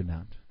 No, you're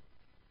not.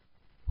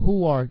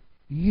 Who are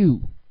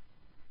you?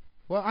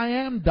 Well, I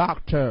am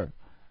doctor.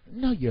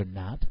 No, you're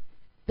not.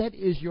 That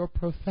is your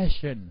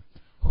profession.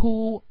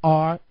 Who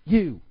are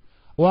you?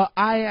 Well,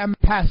 I am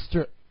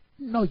pastor.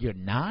 No, you're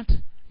not.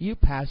 You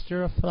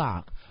pastor a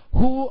flock.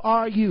 Who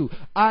are you?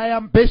 I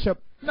am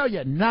bishop. No,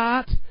 you're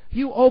not.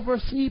 You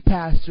oversee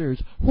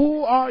pastors.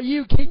 Who are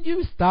you? Can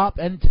you stop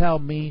and tell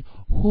me,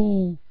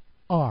 who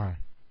are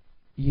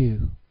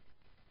you?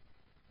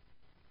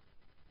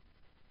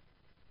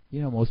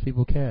 You know, most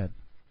people can.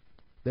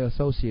 They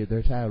associate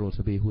their title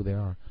to be who they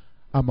are.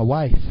 I'm a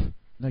wife.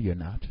 No, you're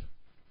not.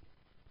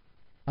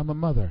 I'm a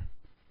mother.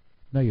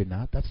 No, you're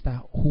not. That's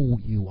not who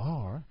you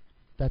are.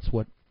 That's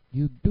what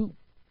you do.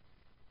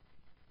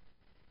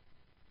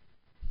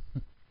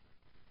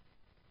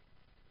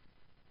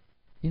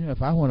 You know,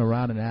 if I went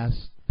around and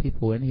asked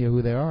people in here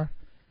who they are,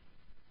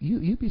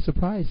 you'd be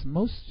surprised.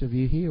 Most of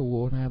you here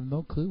won't have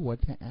no clue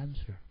what to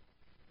answer.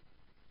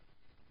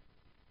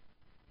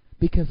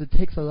 Because it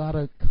takes a lot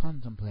of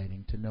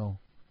contemplating to know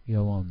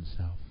your own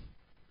self.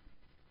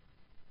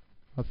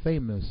 A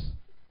famous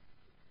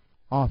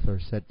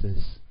author said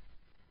this,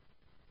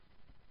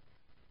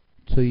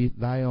 to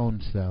thy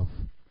own self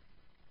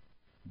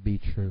be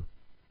true.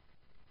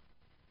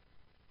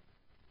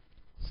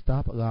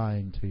 Stop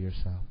lying to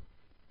yourself.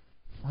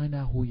 Find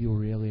out who you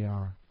really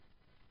are.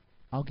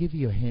 I'll give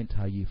you a hint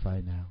how you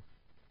find out.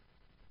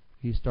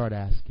 You start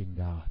asking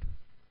God.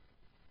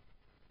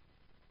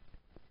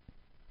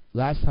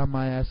 Last time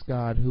I asked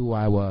God who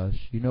I was,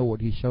 you know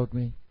what He showed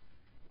me?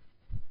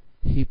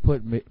 He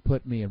put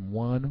me in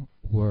one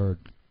word.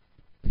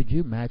 Could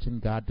you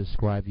imagine God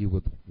describe you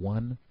with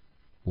one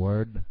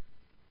word?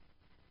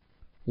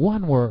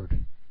 One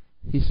word.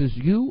 He says,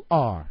 you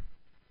are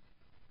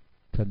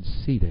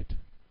conceited.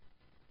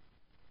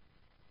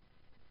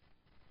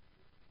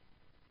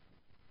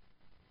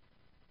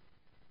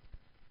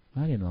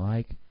 I didn't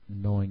like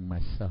knowing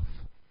myself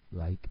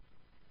like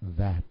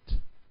that.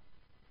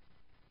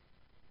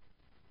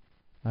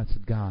 I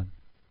said, God,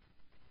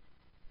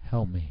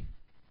 help me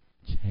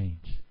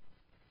change.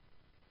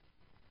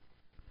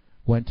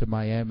 Went to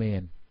Miami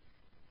and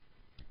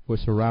was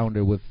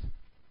surrounded with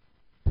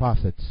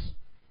prophets.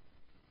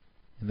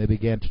 And they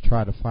began to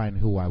try to find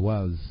who I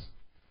was.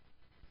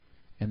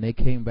 And they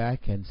came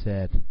back and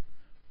said,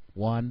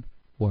 one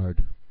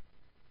word.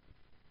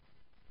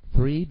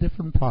 3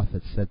 different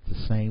prophets said the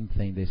same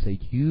thing. They said,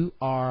 you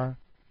are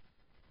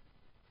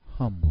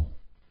humble.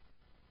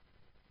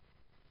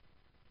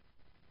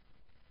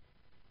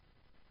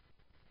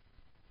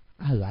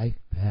 I like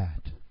that.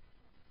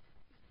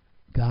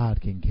 God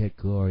can get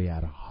glory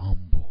out of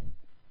humble.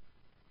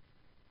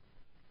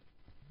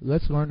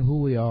 Let's learn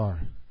who we are.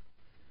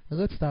 And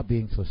let's stop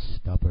being so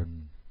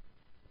stubborn.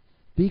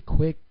 Be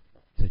quick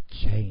to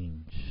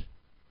change.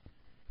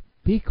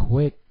 Be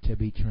quick to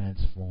be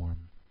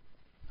transformed.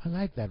 I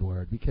like that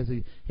word because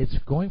it's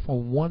going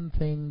from one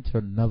thing to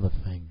another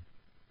thing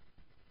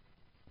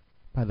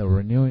by the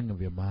renewing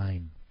of your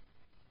mind.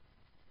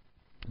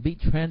 Be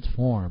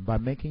transformed by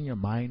making your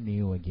mind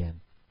new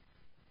again.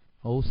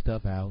 Old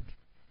stuff out,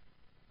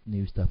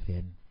 new stuff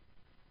in.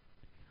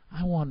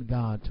 I want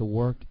God to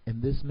work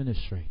in this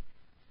ministry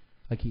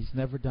like He's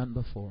never done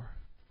before.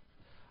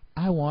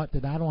 I want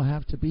that I don't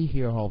have to be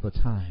here all the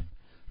time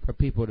for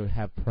people to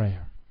have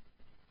prayer.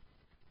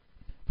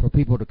 For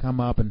people to come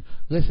up and,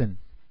 listen,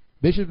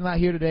 Bishop's not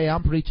here today,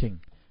 I'm preaching.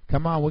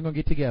 Come on, we're going to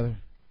get together.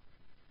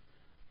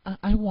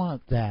 I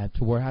want that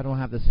to where I don't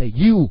have to say,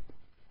 you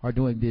are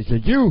doing this,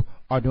 and you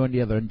are doing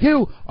the other, and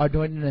you are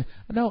doing the...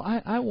 No,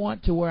 I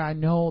want to where I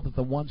know that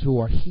the ones who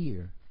are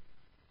here,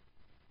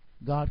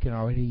 God can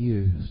already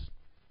use.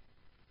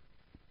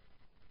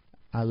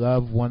 I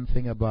love one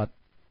thing about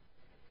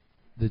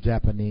the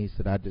Japanese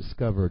that I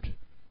discovered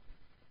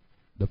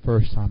the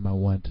first time I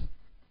went.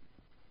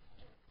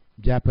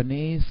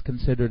 Japanese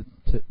considered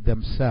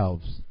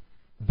themselves,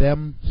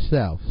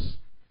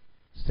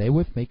 stay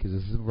with me because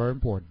this is very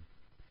important.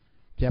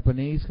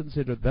 Japanese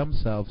consider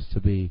themselves to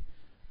be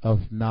of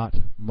not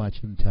much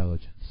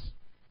intelligence.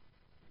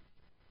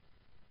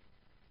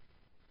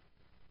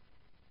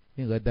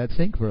 You let that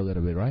sink for a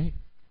little bit, right?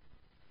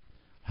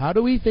 How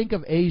do we think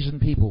of Asian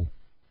people?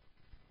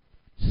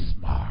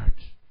 Smart.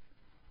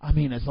 I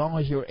mean, as long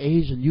as you're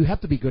Asian, you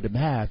have to be good at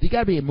math. You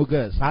got to be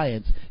good at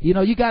science. You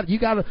know, you got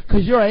to,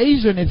 because you're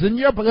Asian, it's in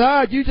your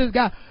blood. You just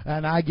got,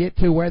 and I get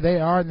to where they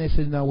are, and they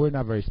say, no, we're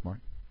not very smart.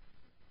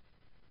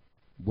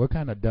 We're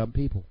kind of dumb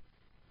people.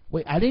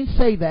 Wait, I didn't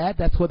say that.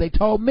 That's what they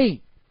told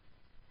me.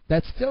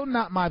 That's still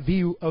not my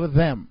view of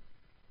them.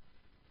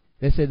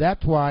 They say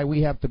that's why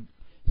we have to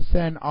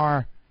send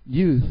our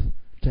youth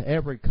to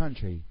every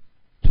country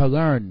to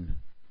learn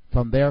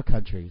from their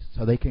countries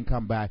so they can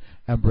come back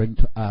and bring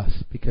to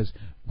us because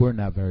we're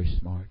not very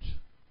smart.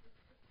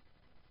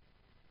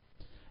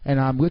 And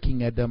I'm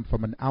looking at them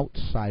from an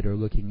outsider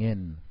looking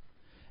in.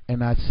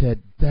 And I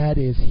said, that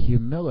is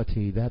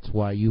humility. That's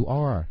why you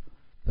are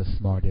the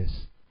smartest.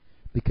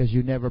 Because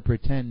you never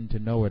pretend to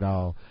know it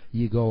all.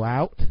 You go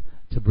out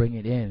to bring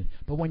it in.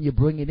 But when you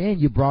bring it in,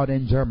 you brought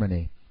in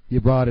Germany. You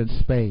brought in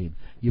Spain.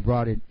 You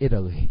brought in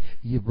Italy.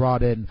 You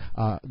brought in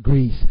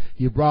Greece.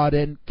 You brought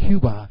in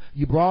Cuba.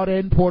 You brought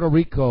in Puerto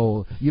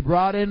Rico. You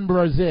brought in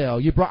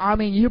Brazil. You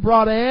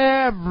brought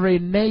every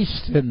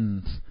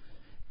nation's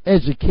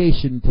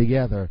education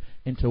together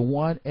into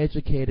one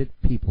educated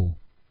people,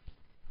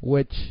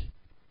 which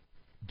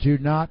do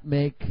not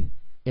make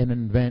and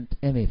invent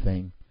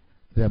anything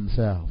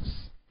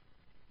themselves.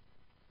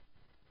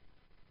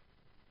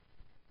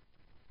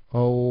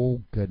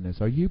 Oh goodness,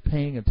 are you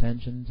paying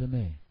attention to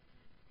me?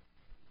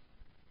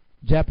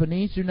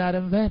 Japanese do not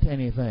invent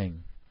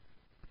anything.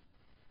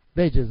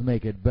 They just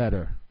make it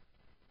better.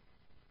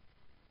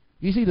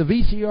 You see, the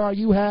VCR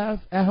you have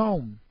at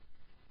home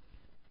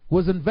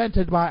was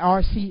invented by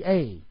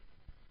RCA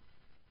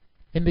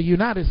in the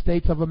United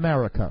States of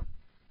America.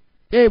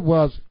 It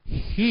was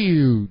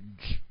huge.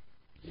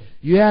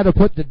 You had to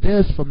put the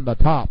disc from the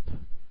top.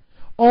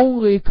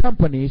 Only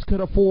companies could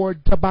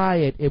afford to buy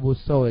it. It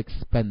was so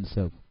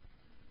expensive.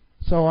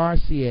 So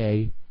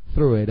RCA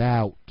threw it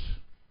out.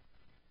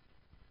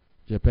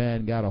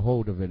 Japan got a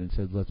hold of it and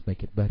said, let's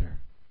make it better.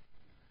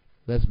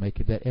 Let's make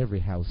it that every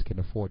house can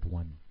afford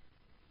one.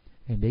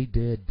 And they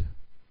did.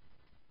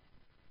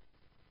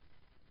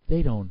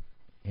 They don't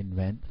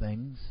invent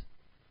things.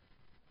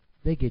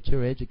 They get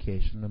your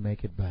education to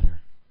make it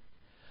better.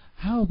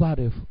 How about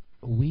if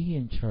we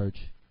in church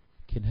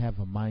can have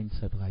a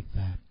mindset like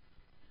that?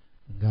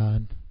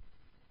 God,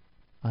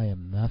 I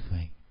am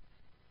nothing.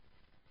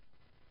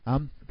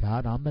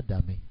 God, I'm the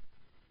dummy.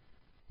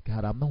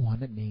 God, I'm the one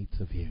that needs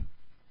of you.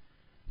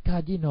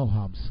 God, you know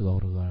how I'm slow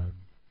to learn.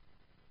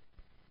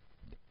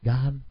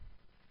 God,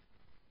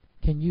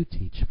 can you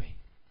teach me?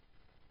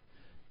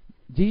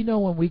 Do you know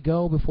when we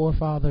go before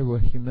Father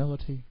with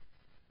humility,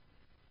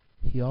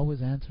 He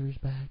always answers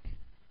back?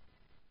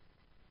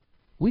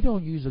 We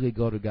don't usually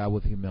go to God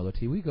with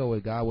humility. We go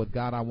with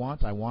God, I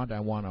want.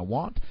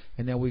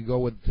 And then we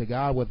go to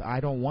God with, I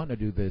don't want to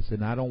do this,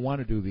 and I don't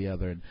want to do the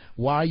other. And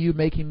why are you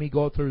making me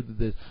go through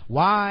this?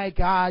 Why,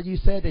 God, you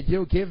said that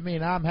you'll give me,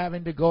 and I'm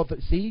having to go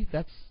through. See,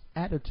 that's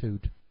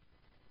attitude.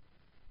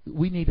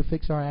 We need to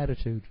fix our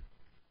attitude.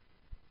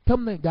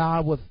 Come to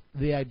God with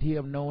the idea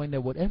of knowing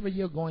that whatever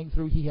you're going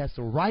through, He has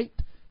the right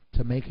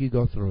to make you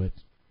go through it.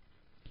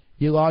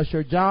 You lost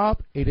your job,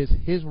 it is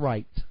His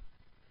right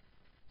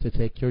to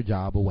take your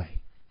job away.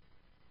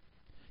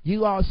 You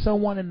lost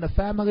someone in the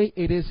family,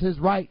 it is His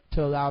right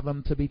to allow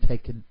them to be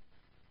taken.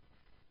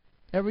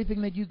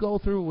 Everything that you go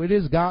through, it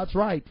is God's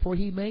right, for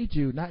He made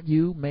you, not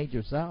you made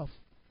yourself.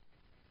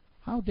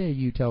 How dare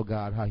you tell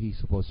God how He's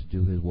supposed to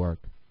do His work?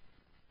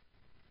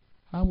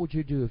 How would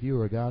you do if you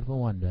were God for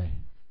one day?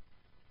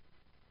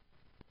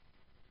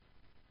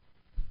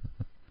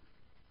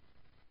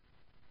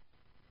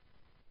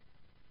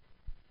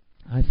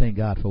 I thank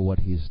God for what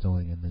He's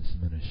doing in this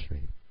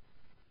ministry.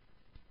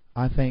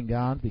 I thank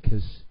God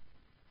because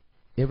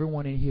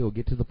everyone in here will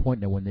get to the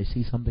point that when they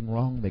see something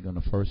wrong, they're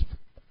going to first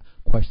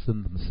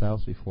question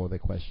themselves before they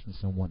question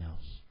someone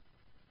else.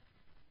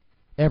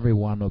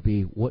 Everyone will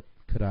be, what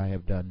could I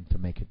have done to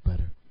make it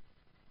better?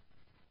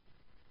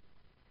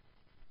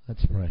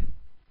 Let's pray.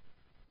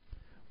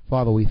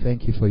 Father, we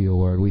thank you for your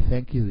word. We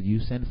thank you that you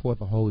send forth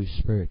the Holy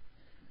Spirit.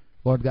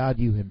 Lord God,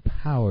 you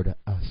empowered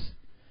us,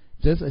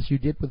 just as you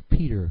did with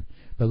Peter,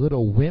 the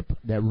little wimp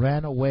that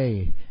ran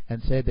away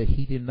and said that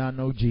he did not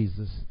know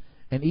Jesus,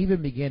 and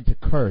even began to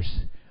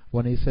curse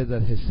when he said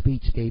that his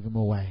speech gave him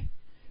away.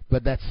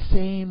 But that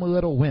same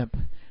little wimp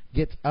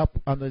gets up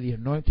under the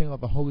anointing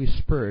of the Holy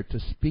Spirit to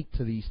speak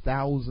to these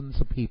thousands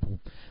of people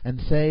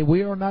and say,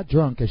 we are not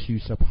drunk as you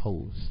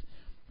suppose.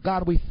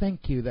 God, we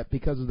thank you that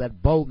because of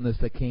that boldness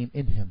that came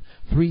in him,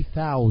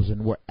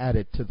 3,000 were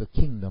added to the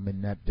kingdom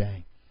in that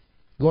day.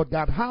 Lord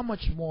God, how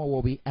much more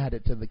will be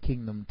added to the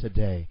kingdom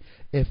today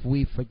if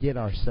we forget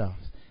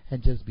ourselves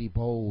and just be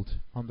bold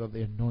under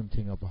the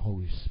anointing of the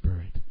Holy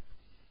Spirit?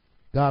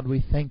 God,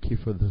 we thank you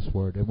for this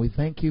word, and we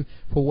thank you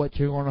for what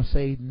you're going to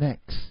say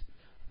next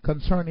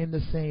concerning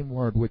the same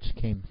word which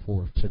came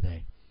forth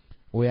today.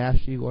 We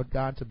ask you, Lord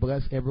God, to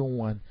bless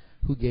everyone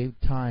who gave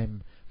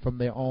time from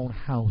their own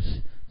house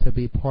to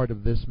be part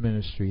of this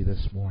ministry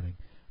this morning.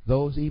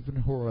 Those even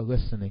who are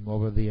listening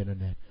over the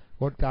internet.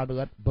 Lord God,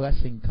 let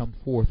blessing come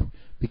forth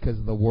because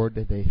of the word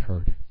that they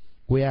heard.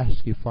 We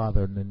ask you,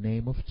 Father, in the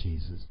name of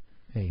Jesus.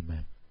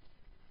 Amen.